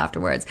brain says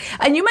afterwards.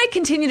 And you might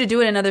continue to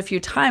do it another few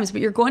times, but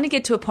you're going to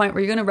get to a point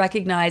where you're going to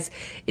recognize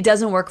it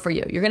doesn't work for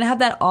you. You're going to have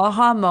that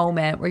aha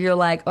moment where you're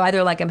like,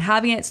 either like, I'm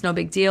having it, it's no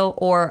big deal,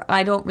 or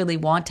I don't really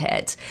want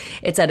it.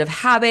 It's out of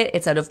habit,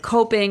 it's out of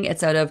coping,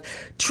 it's out of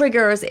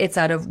triggers, it's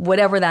out of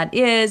whatever that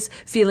is,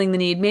 feeling the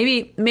need.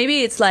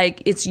 Maybe it's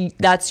like,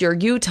 that's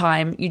your you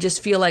time. You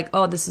just feel like,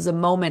 oh, this is a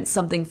moment,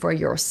 something for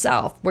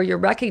yourself, where you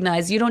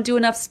recognize you don't do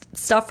enough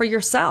stuff for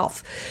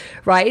yourself,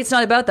 right? It's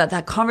not about that.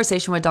 That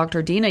conversation with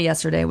Dr. Dina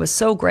yesterday was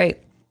so great.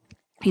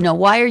 You know,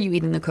 why are you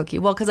eating the cookie?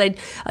 Well, because I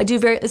do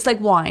it's like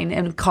wine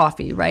and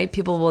coffee, right?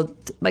 People will,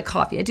 my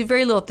coffee, I do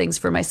very little things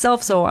for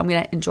myself, so I'm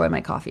going to enjoy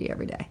my coffee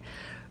every day.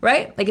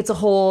 Right? Like it's a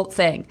whole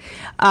thing.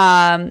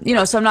 You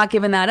know, so I'm not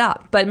giving that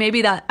up. But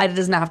maybe that it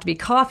doesn't have to be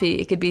coffee.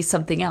 It could be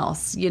something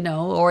else, you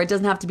know, or it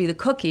doesn't have to be the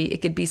cookie.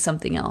 It could be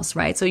something else,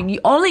 right? So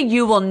only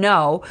you will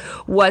know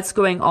what's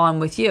going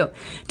on with you.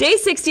 Day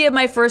 60 of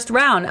my first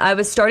round, I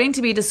was starting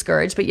to be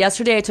discouraged, but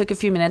yesterday I took a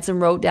few minutes and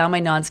wrote down my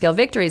non-scale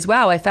victories.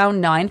 Wow, I found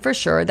 9 for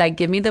sure that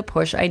give me the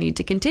push I need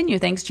to continue.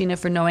 Thanks, Gina,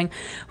 for knowing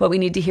what we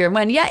need to hear and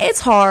when. Yeah,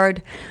 it's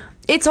hard.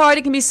 It's hard.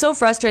 It can be so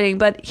frustrating.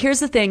 But here's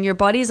the thing. Your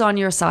body's on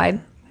your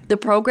side. The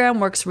program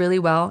works really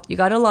well. You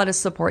got a lot of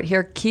support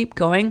here. Keep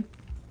going.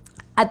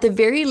 At the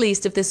very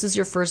least, if this is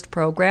your first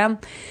program,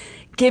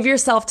 give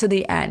yourself to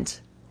the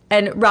end.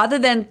 And rather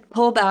than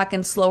pull back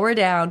and slow her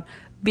down,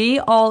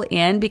 be all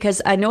in,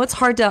 because I know it's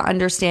hard to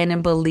understand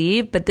and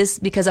believe, but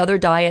because other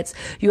diets,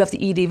 you have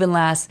to eat even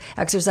less,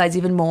 exercise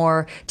even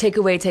more, take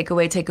away, fight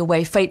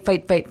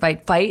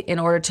in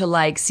order to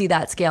like see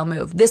that scale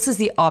move. This is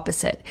the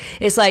opposite.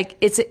 It's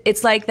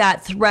like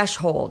that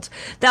threshold.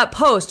 That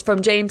post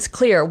from James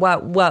Clear,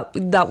 what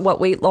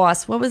weight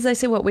loss, what was I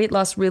say? What weight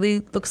loss really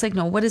looks like?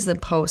 No, what is the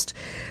post?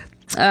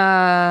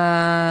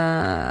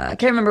 I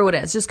can't remember what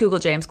it is. Just Google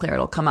James Clear.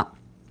 It'll come up.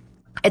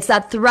 It's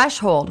that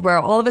threshold where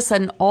all of a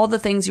sudden all the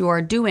things you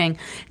are doing,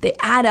 they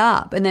add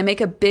up and they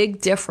make a big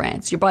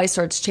difference. Your body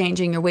starts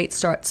changing, your weight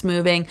starts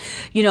moving.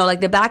 You know, like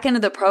the back end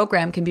of the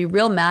program can be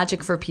real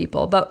magic for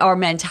people, but our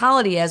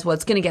mentality is, well,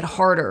 it's going to get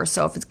harder.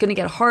 So if it's going to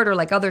get harder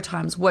like other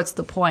times, what's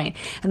the point?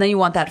 And then you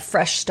want that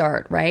fresh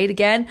start, right?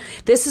 Again,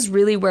 this is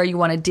really where you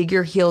want to dig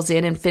your heels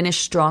in and finish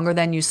stronger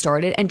than you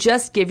started, and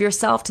just give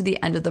yourself to the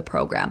end of the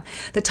program.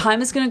 The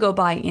time is going to go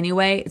by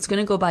anyway. It's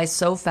going to go by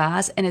so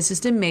fast, and it's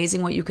just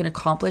amazing what you can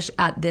accomplish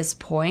at this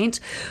point.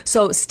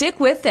 So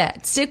stick with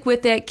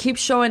it, keep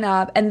showing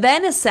up, and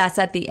then assess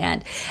at the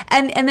end.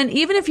 And then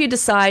even if you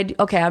decide,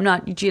 okay, I'm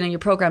not, Gina, your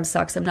program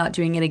sucks, I'm not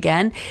doing it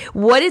again,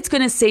 what it's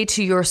going to say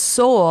to your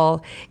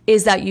soul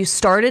is that you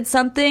started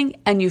something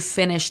and you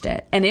finished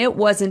it. And it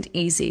wasn't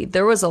easy.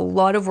 There was a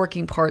lot of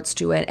working parts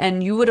to it,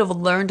 and you would have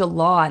learned a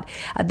lot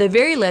at the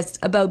very least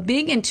about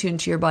being in tune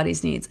to your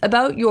body's needs,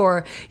 about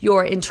your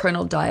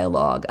internal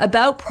dialogue,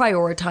 about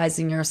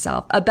prioritizing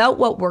yourself, about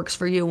what works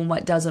for you and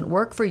what doesn't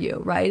work for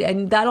you, right?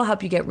 And that'll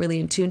help you get really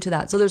in tune to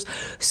that. So there's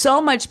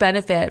so much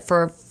benefit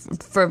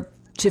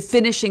to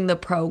finishing the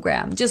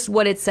program, just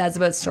what it says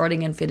about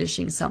starting and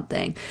finishing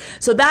something.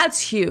 So that's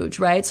huge,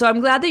 right? So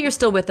I'm glad that you're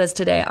still with us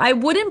today. I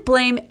wouldn't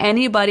blame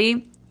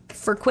anybody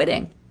for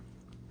quitting.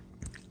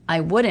 I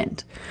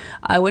wouldn't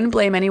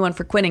blame anyone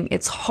for quitting.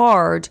 It's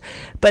hard,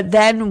 but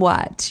then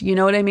what? You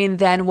know what I mean?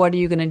 Then what are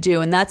you going to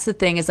do? And that's the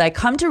thing, is I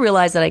come to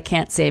realize that I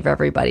can't save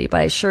everybody,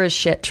 but I sure as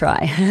shit try.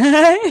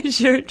 I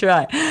sure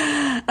try.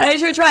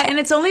 And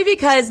it's only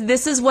because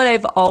this is what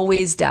I've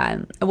always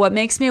done. What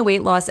makes me a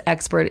weight loss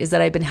expert is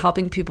that I've been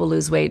helping people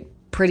lose weight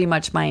pretty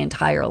much my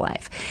entire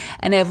life.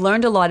 And I've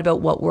learned a lot about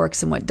what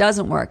works and what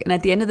doesn't work. And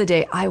at the end of the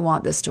day, I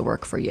want this to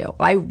work for you.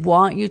 I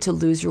want you to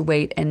lose your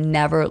weight and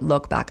never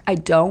look back. I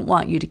don't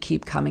want you to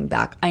keep coming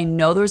back. I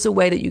know there's a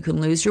way that you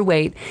can lose your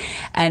weight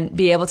and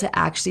be able to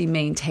actually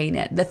maintain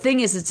it. The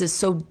thing is, it's just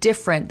so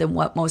different than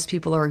what most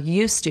people are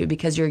used to,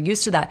 because you're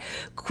used to that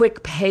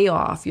quick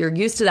payoff. You're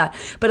used to that.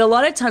 But a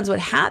lot of times what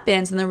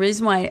happens, and the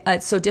reason why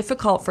it's so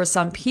difficult for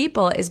some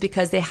people, is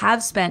because they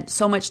have spent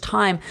so much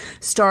time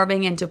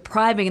starving and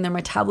depriving, and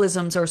their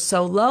metabolisms are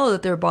so low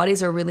that their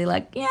bodies are really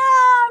like, yeah,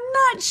 I'm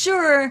not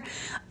sure.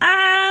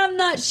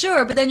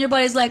 But then your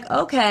body's like,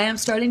 okay, I'm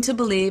starting to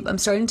believe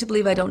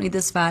I don't need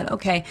this fat.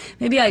 Okay,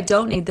 maybe I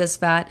don't need this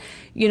fat.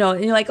 You know,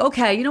 and you're like,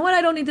 okay, you know what?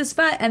 I don't need this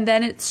fat. And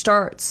then it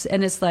starts,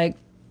 and it's like,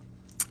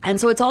 And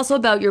so it's also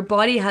about your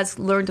body has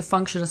learned to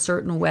function a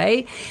certain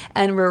way,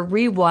 and we're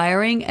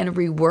rewiring and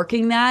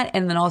reworking that,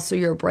 and then also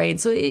your brain.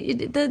 So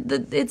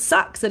it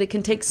sucks that it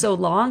can take so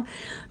long,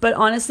 but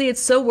honestly,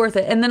 it's so worth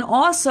it. And then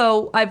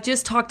also, I've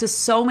just talked to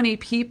so many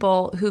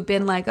people who've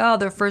been like, oh,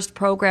 their first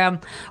program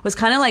was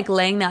kind of like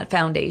laying that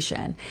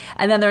foundation.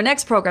 And then their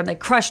next program, they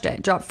crushed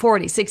it, dropped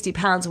 40, 60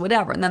 pounds,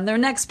 whatever. And then their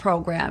next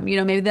program,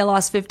 maybe they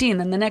lost 15.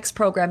 Then the next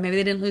program, maybe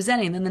they didn't lose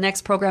any. And then the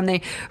next program,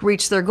 they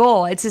reached their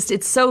goal.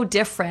 It's so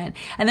different.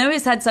 And then we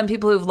just had some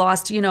people who've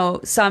lost,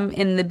 some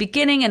in the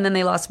beginning, and then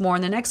they lost more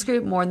in the next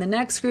group, more in the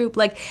next group.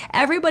 Like,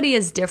 everybody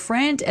is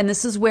different. And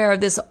this is where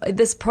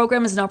this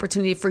program is an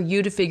opportunity for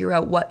you to figure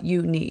out what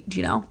you need,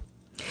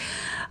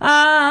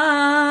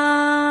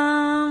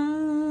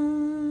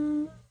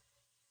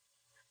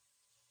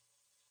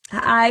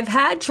 I've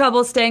had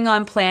trouble staying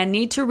on plan.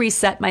 Need to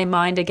reset my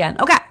mind again.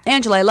 Okay,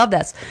 Angela, I love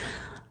this.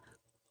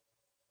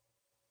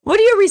 What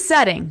are you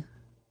resetting?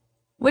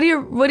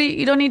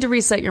 You don't need to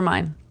reset your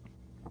mind.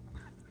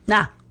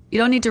 Nah, you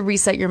don't need to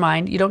reset your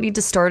mind. You don't need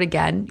to start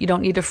again. You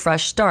don't need a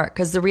fresh start,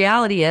 because the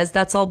reality is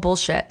that's all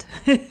bullshit.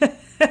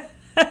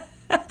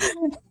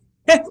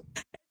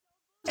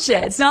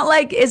 It's not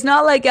like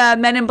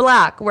Men in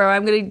Black, where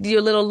I'm going to do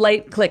a little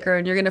light clicker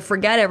and you're going to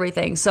forget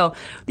everything. So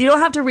you don't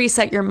have to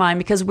reset your mind,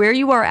 because where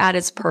you are at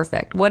is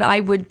perfect. What I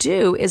would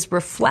do is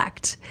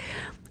reflect.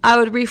 I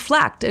would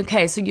reflect.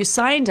 Okay, so you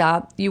signed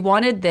up, you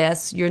wanted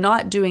this, you're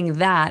not doing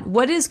that.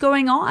 What is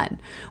going on?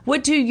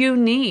 What do you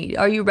need?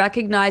 Are you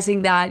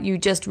recognizing that you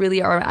just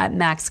really are at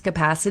max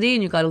capacity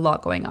and you got a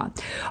lot going on?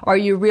 Are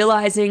you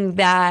realizing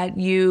that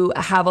you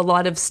have a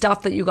lot of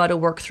stuff that you got to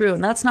work through?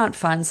 And that's not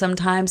fun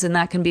sometimes, and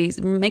that can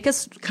make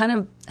us kind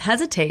of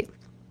hesitate.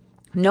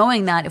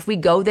 Knowing that if we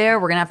go there,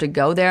 we're going to have to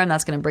go there, and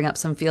that's going to bring up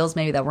some feels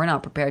maybe that we're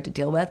not prepared to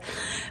deal with.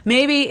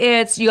 Maybe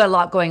it's you got a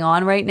lot going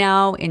on right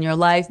now in your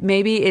life.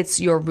 Maybe it's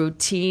your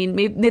routine.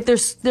 Maybe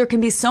there can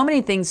be so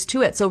many things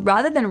to it. So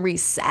rather than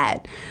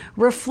reset,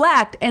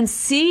 reflect and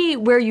see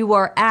where you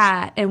are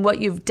at and what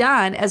you've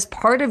done as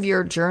part of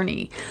your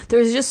journey.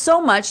 There's just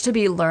so much to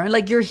be learned.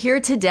 Like, you're here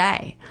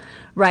today,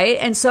 right?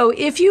 And so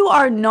if you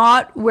are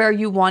not where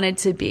you wanted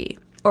to be,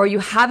 or you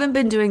haven't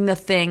been doing the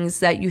things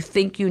that you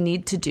think you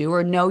need to do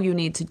or know you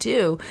need to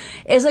do,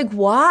 is like,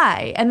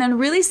 why? And then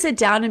really sit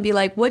down and be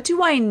like, what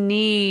do I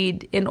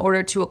need in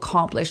order to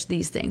accomplish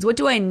these things? What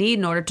do I need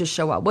in order to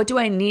show up? What do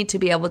I need to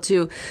be able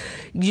to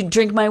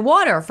drink my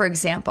water, for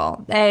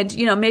example? And,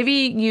 maybe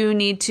you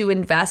need to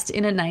invest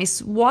in a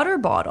nice water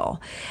bottle,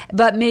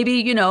 but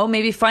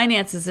maybe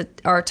finances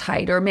are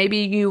tight, or maybe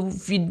you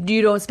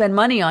don't spend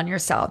money on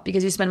yourself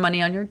because you spend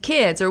money on your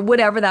kids, or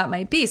whatever that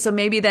might be. So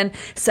maybe then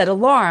set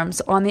alarms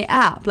on the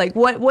app. Like,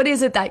 what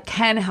is it that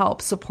can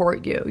help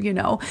support you?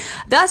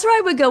 That's where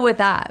I would go with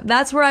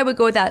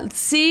that.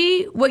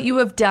 See what you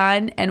have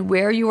done and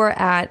where you are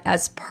at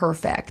as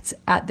perfect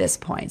at this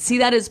point. See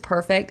that as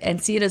perfect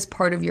and see it as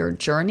part of your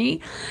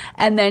journey.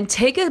 And then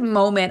take a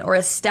moment or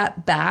a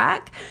step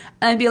back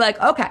and be like,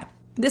 okay,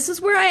 this is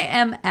where I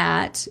am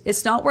at.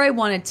 It's not where I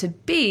want it to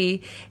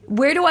be.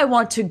 Where do I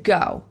want to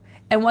go?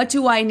 And what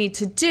do I need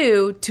to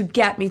do to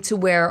get me to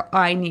where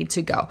I need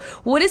to go?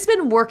 What has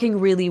been working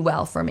really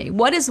well for me?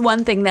 What is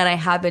one thing that I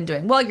have been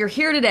doing? Well, you're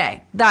here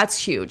today.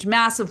 That's huge.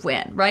 Massive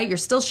win, right? You're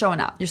still showing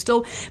up.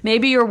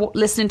 Maybe you're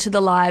listening to the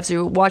lives, or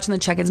you're watching the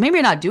check-ins. Maybe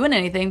you're not doing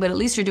anything, but at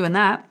least you're doing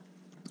that.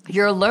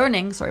 You're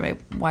learning. Sorry, my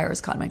wire is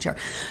caught in my chair.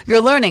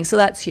 You're learning, so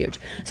that's huge.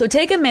 So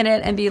take a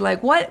minute and be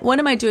like, what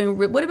am I doing?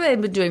 What have I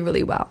been doing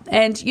really well?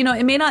 And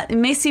it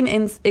may seem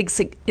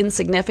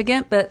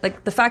insignificant, but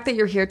like the fact that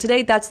you're here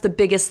today, that's the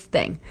biggest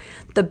thing.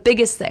 The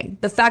biggest thing.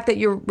 The fact that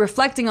you're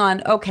reflecting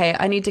on, okay,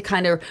 I need to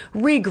kind of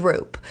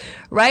regroup,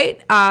 right?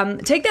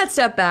 Take that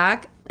step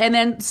back. And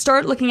then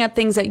start looking at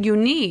things that you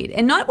need,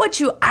 and not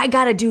I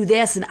got to do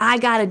this and I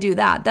got to do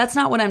that. That's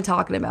not what I'm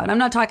talking about. I'm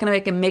not talking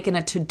about making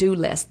a to-do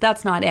list.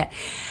 That's not it.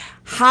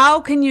 How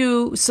can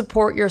you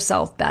support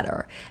yourself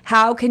better?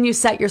 How can you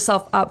set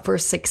yourself up for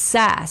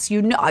success?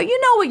 You know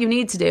what you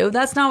need to do.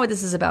 That's not what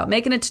this is about.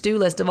 Making a to-do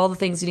list of all the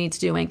things you need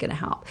to do ain't going to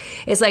help.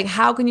 It's like,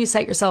 how can you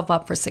set yourself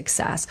up for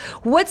success?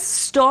 What's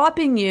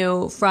stopping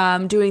you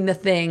from doing the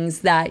things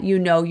that you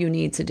know you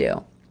need to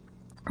do?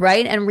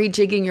 Right? And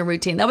rejigging your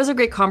routine. That was a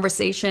great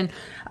conversation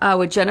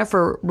with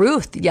Jennifer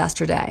Ruth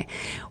yesterday,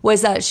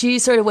 was that she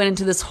sort of went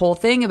into this whole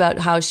thing about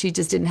how she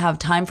just didn't have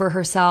time for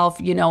herself,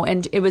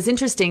 and it was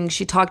interesting.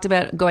 She talked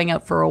about going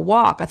out for a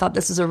walk. I thought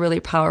this was a really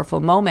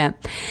powerful moment,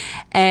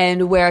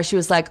 and where she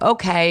was like,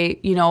 okay,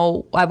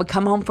 I would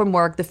come home from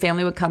work, the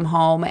family would come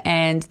home,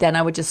 and then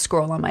I would just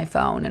scroll on my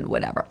phone and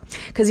whatever.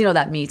 Because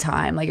that me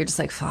time, like, you're just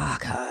like,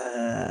 fuck.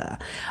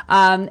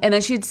 And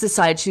then she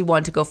decided she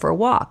wanted to go for a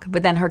walk.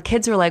 But then her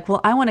kids were like,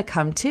 well, I want to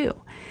come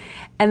too.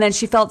 And then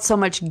she felt so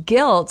much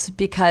guilt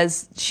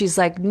because she's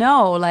like,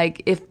 no,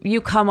 like if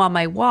you come on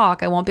my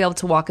walk, I won't be able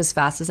to walk as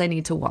fast as I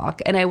need to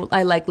walk. And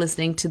I like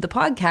listening to the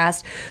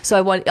podcast. So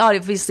I want,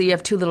 obviously you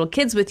have 2 little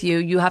kids with you.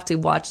 You have to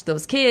watch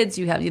those kids.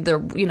 You have either,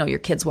 your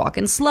kids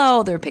walking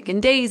slow, they're picking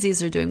daisies,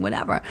 they're doing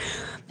whatever.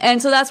 And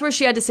so that's where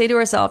she had to say to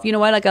herself, you know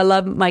what, like I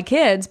love my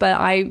kids,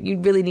 but you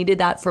really needed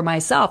that for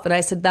myself. And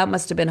I said, that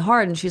must have been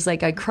hard. And she's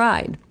like, I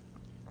cried.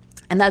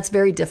 And that's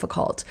very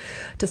difficult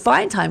to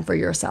find time for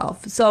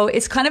yourself. So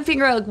it's kind of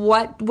figuring out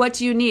like, what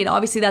do you need?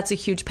 Obviously, that's a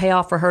huge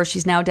payoff for her.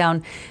 She's now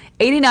down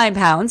 89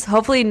 pounds,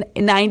 hopefully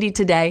 90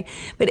 today,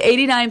 but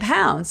 89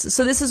 pounds.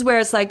 So this is where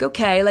it's like,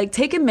 okay, like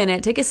take a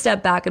minute, take a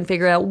step back and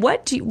figure out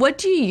what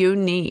do you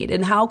need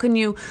and how can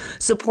you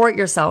support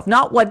yourself?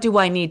 Not what do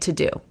I need to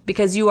do?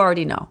 Because you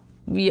already know.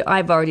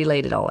 I've already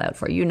laid it all out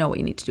for you. You know what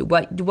you need to do.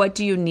 What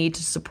do you need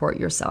to support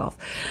yourself?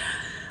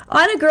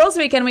 On a girls'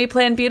 weekend, we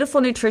planned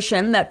beautiful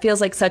nutrition that feels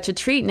like such a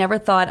treat. Never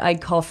thought I'd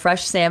call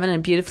fresh salmon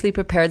and beautifully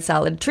prepared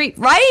salad a treat,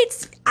 right?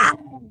 I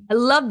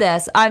love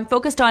this. I'm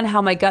focused on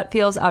how my gut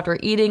feels after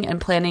eating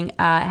and planning.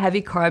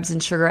 Heavy carbs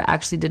and sugar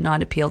actually did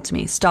not appeal to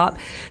me.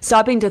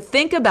 Stopping to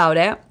think about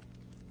it.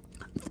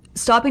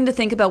 Stopping to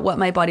think about what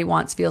my body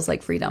wants feels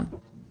like freedom.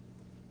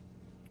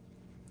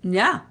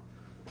 Yeah,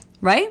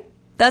 right?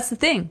 That's the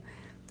thing.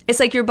 It's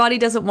like your body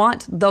doesn't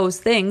want those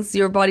things.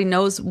 Your body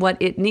knows what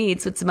it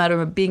needs. So it's a matter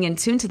of being in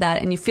tune to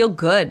that. And you feel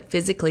good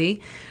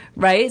physically,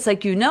 right? It's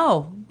like,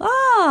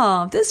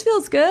 oh, this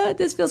feels good.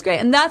 This feels great.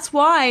 And that's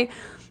why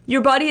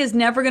your body is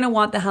never going to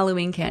want the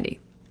Halloween candy.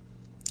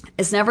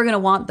 It's never going to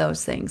want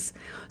those things.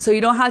 So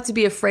you don't have to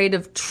be afraid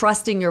of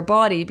trusting your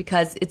body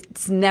because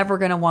it's never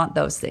going to want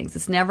those things.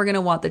 It's never going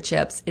to want the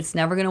chips. It's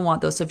never going to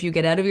want those. So if you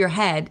get out of your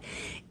head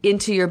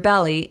into your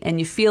belly and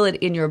you feel it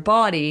in your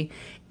body,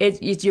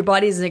 your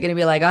body isn't going to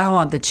be like, I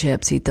want the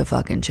chips, eat the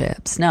fucking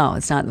chips. No,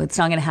 it's not going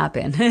to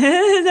happen.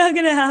 It's not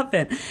going to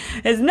happen.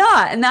 It's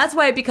not. And that's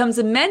why it becomes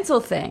a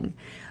mental thing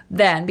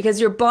then, because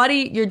your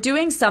body, you're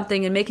doing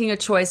something and making a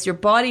choice your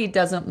body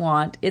doesn't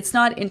want. It's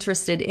not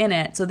interested in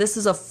it. So this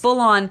is a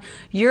full-on,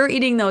 you're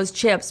eating those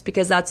chips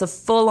because that's a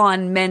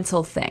full-on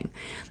mental thing.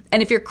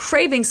 And if you're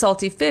craving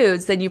salty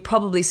foods, then you're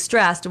probably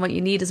stressed and what you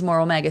need is more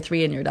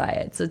omega-3 in your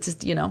diet. So it's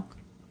just,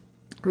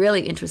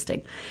 really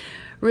interesting.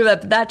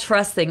 That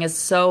trust thing is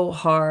so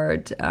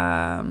hard.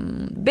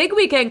 Big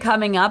weekend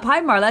coming up.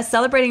 Hi, Marla.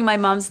 Celebrating my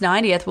mom's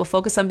 90th. We'll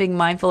focus on being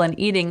mindful and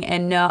eating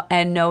and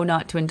know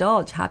not to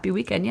indulge. Happy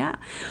weekend, yeah.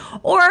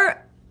 Or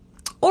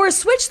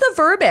switch the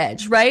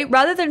verbiage, right?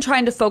 Rather than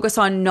trying to focus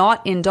on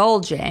not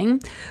indulging,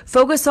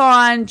 focus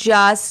on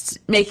just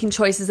making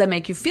choices that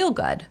make you feel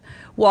good.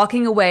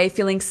 Walking away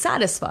feeling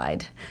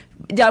satisfied.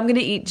 I'm going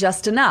to eat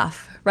just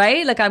enough.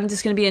 Right? Like I'm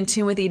just going to be in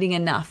tune with eating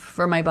enough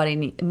for my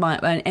body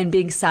and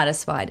being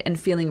satisfied and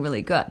feeling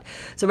really good.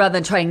 So rather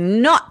than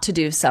trying not to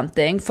do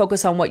something,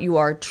 focus on what you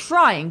are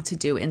trying to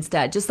do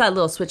instead. Just that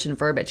little switch in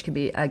verbiage can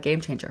be a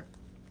game changer.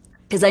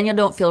 Because then you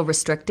don't feel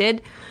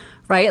restricted,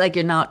 right? Like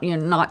you're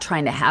not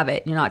trying to have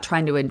it. You're not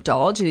trying to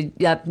indulge.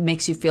 That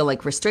makes you feel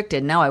like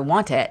restricted. Now I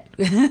want it.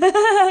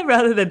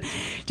 Rather than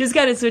just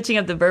kind of switching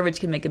up the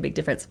verbiage can make a big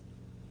difference.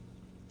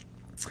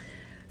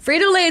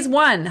 Frito-Lay's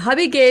won.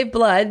 Hubby gave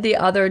blood the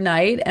other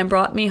night and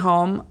brought me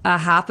home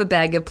half a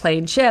bag of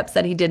plain chips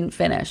that he didn't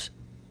finish.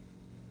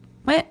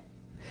 What?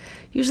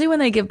 Usually when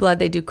they give blood,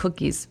 they do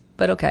cookies.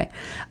 But okay.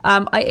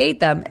 I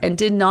ate them and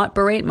did not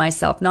berate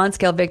myself.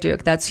 Non-scale victory.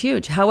 That's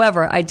huge.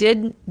 However, I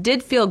did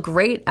feel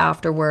great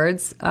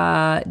afterwards.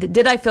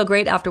 Did I feel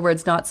great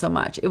afterwards? Not so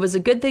much. It was a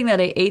good thing that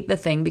I ate the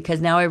thing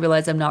because now I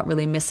realize I'm not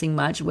really missing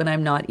much when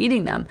I'm not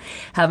eating them.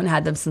 Haven't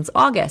had them since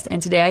August.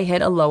 And today I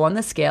hit a low on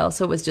the scale,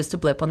 so it was just a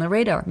blip on the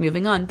radar.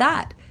 Moving on.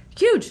 That.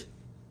 Huge.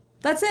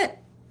 That's it.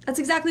 That's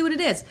exactly what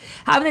it is.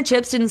 Having the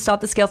chips didn't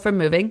stop the scale from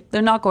moving.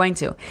 They're not going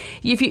to.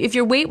 If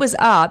your weight was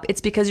up, it's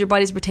because your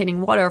body's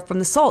retaining water from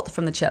the salt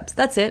from the chips.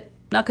 That's it.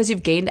 Not because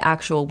you've gained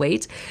actual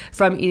weight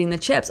from eating the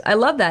chips. I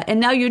love that. And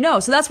now you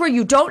know. So that's where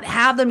you don't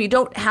have them. You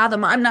don't have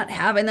them. I'm not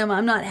having them.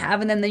 I'm not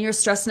having them. Then you're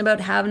stressing about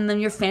having them.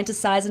 You're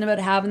fantasizing about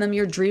having them.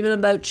 You're dreaming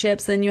about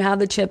chips. Then you have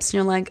the chips and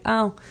you're like,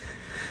 oh,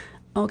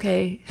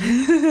 okay.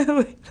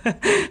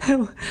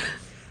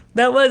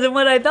 That wasn't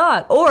what I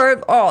thought.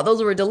 Or, oh,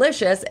 those were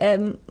delicious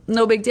and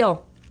no big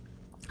deal.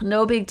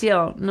 No big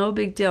deal. No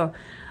big deal.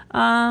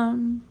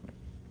 The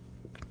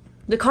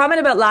comment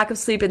about lack of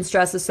sleep and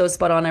stress is so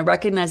spot on. I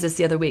recognized this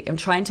the other week. I'm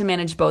trying to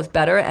manage both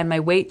better and my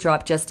weight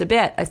dropped just a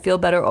bit. I feel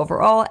better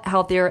overall,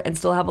 healthier, and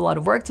still have a lot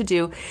of work to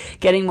do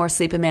getting more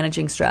sleep and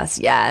managing stress.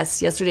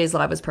 Yes, yesterday's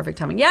live was perfect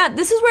timing. Yeah,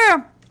 this is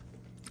where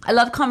I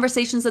love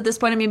conversations at this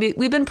point. I mean,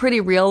 we've been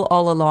pretty real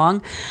all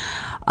along.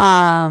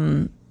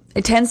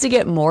 It tends to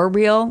get more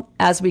real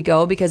as we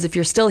go because if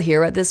you're still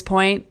here at this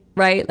point,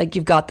 right? Like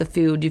you've got the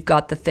food, you've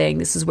got the thing.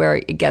 This is where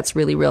it gets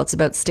really real. It's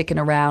about sticking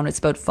around. It's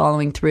about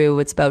following through.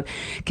 It's about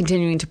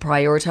continuing to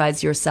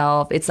prioritize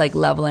yourself. It's like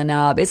leveling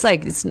up.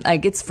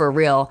 It's for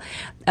real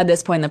at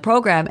this point in the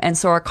program. And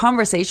so our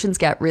conversations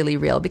get really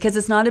real because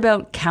it's not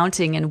about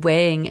counting and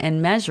weighing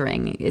and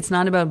measuring. It's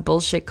not about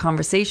bullshit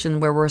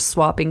conversation where we're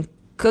swapping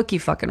cookie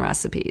fucking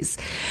recipes.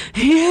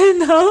 You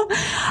know?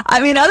 I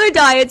mean, other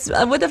diets,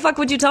 what the fuck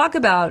would you talk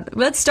about?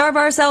 Let's starve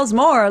ourselves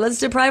more. Let's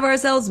deprive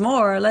ourselves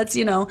more. Let's,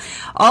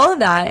 all of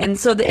that. And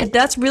so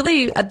that's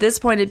really, at this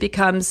point, it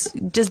becomes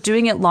just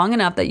doing it long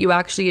enough that you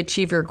actually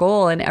achieve your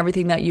goal and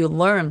everything that you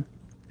learn.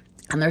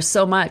 And there's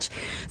so much.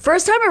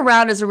 First time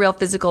around is a real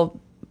physical,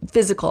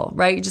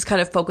 right? You just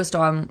kind of focused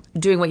on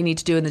doing what you need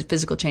to do in the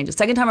physical changes.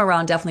 Second time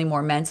around, definitely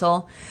more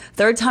mental.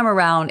 Third time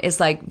around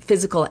is like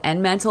physical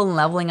and mental and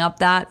leveling up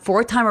that.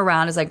 Fourth time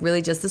around is like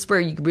really just this is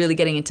where you're really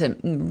getting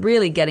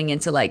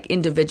into like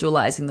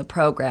individualizing the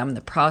program and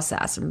the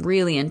process and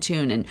really in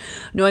tune and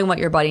knowing what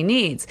your body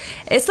needs.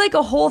 It's like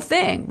a whole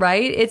thing,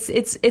 right?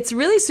 It's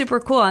really super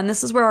cool. And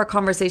this is where our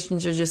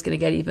conversations are just going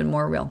to get even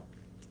more real.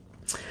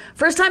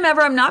 First time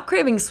ever, I'm not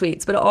craving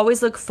sweets, but I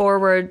always look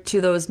forward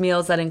to those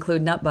meals that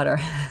include nut butter.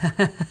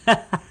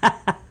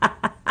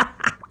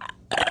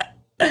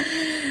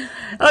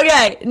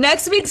 Okay,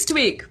 next week's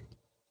tweak.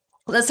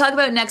 Let's talk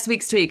about next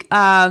week's tweak.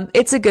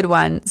 It's a good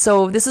one.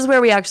 So this is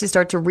where we actually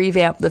start to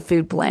revamp the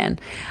food plan.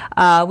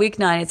 Week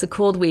 9, it's a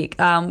cold week.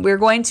 We're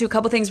going to, a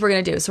couple things we're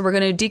going to do. So we're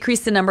going to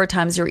decrease the number of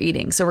times you're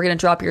eating. So we're going to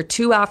drop your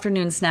 2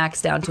 afternoon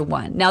snacks down to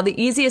 1. Now,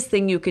 the easiest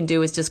thing you can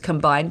do is just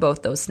combine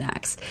both those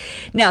snacks.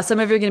 Now, some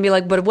of you are going to be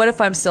like, but what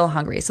if I'm still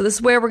hungry? So this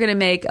is where we're going to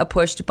make a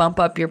push to bump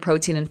up your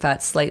protein and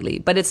fat slightly.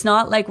 But it's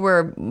not like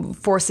we're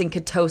forcing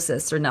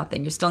ketosis or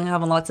nothing. You're still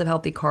having lots of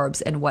healthy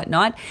carbs and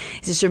whatnot.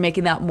 It's just you're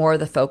making that more of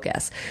the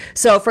focus.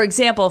 So for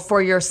example, for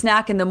your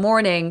snack in the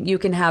morning, you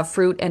can have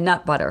fruit and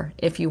nut butter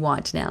if you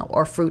want now,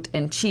 or fruit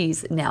and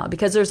cheese now,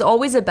 because there's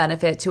always a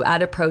benefit to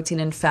add a protein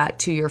and fat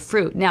to your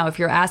fruit. Now, if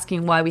you're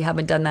asking why we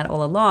haven't done that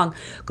all along,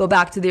 go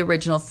back to the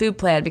original food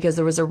plan, because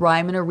there was a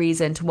rhyme and a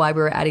reason to why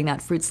we were adding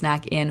that fruit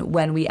snack in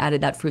when we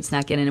added that fruit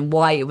snack in and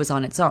why it was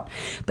on its own.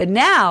 But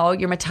now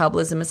your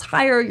metabolism is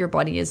higher, your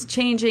body is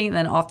changing, and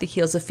then off the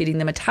heels of feeding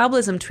the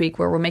metabolism tweak,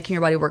 where we're making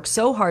your body work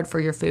so hard for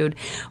your food,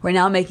 we're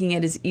now making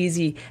it as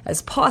easy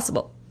as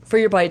possible for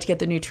your body to get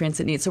the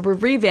nutrients it needs. So we're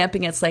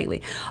revamping it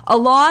slightly,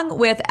 along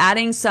with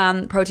adding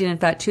some protein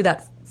and fat to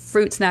that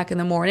fruit snack in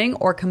the morning,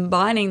 or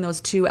combining those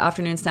 2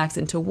 afternoon snacks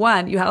into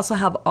 1. You also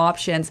have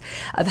options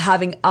of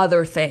having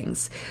other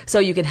things. So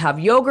you can have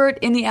yogurt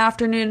in the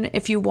afternoon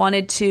if you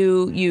wanted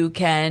to. You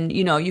can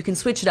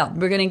switch it up.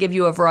 We're going to give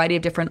you a variety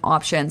of different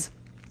options.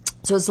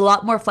 So it's a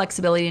lot more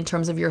flexibility in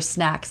terms of your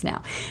snacks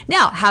now.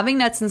 Now, having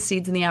nuts and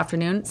seeds in the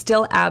afternoon,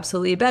 still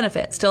absolutely a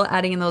benefit. Still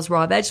adding in those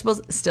raw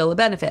vegetables, still a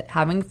benefit.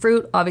 Having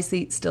fruit,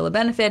 obviously still a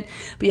benefit,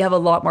 but you have a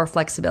lot more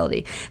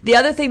flexibility. The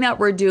other thing that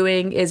we're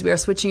doing is we are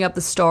switching up the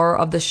star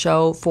of the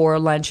show for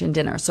lunch and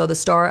dinner. So the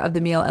star of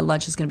the meal at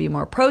lunch is going to be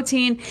more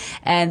protein,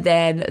 and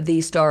then the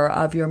star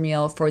of your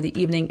meal for the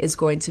evening is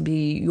going to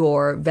be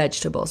your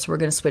vegetables. So we're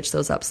going to switch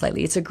those up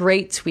slightly. It's a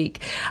great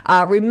tweak.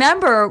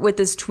 Remember, with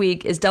this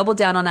tweak is double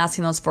down on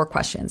asking those 4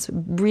 questions,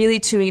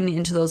 really tuning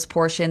into those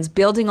portions,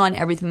 building on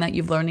everything that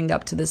you've learned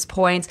up to this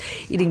point,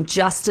 eating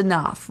just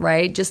enough,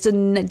 right? Just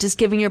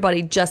giving your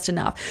body just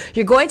enough.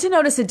 You're going to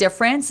notice a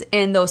difference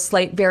in those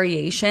slight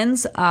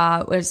variations,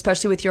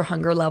 especially with your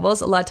hunger levels.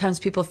 A lot of times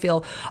people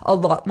feel a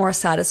lot more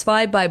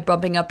satisfied by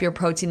bumping up your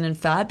protein and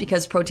fat,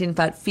 because protein and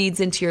fat feeds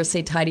into your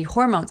satiety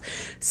hormones.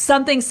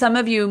 Something some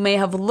of you may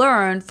have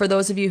learned, for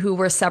those of you who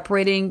were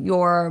separating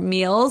your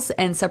meals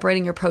and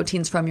separating your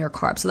proteins from your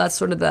carbs. So that's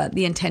sort of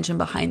the intention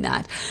behind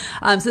that.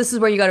 So this is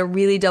where you got to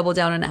really double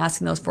down on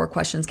asking those 4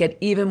 questions, get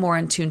even more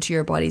in tune to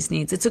your body's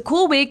needs. It's a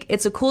cool week.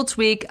 It's a cool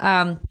tweak.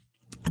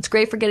 It's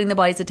great for getting the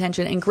body's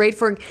attention and great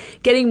for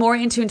getting more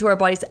in tune to our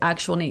body's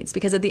actual needs.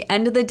 Because at the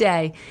end of the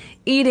day,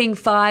 eating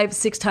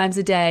 5-6 times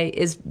a day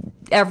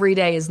every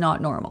day is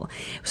not normal.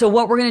 So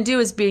what we're going to do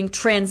is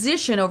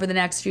transition over the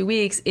next few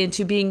weeks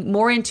into being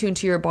more in tune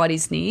to your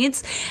body's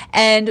needs.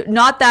 And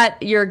not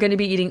that you're going to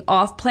be eating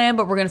off plan,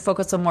 but we're going to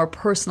focus on more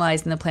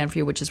personalizing the plan for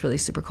you, which is really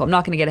super cool. I'm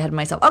not going to get ahead of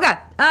myself. Okay.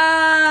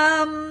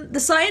 The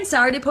Science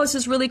Saturday post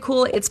is really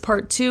cool. It's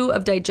part 2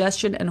 of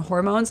digestion and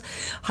hormones.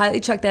 Highly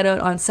check that out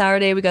on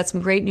Saturday. We got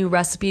some great new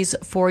recipes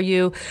for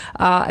you.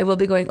 I will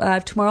be going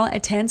live tomorrow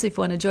at 10, so if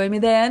you want to join me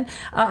then.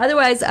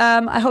 Otherwise,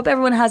 I hope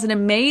everyone has an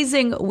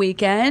amazing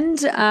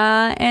weekend,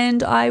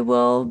 and I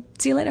will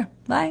see you later.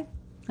 Bye.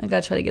 I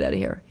gotta try to get out of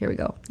here. Here we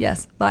go.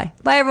 Yes. Bye.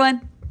 Bye,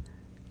 everyone.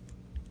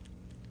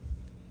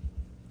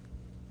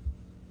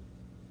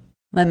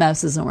 My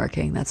mouse isn't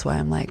working. That's why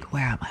I'm like,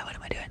 where am I? What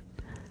am I doing?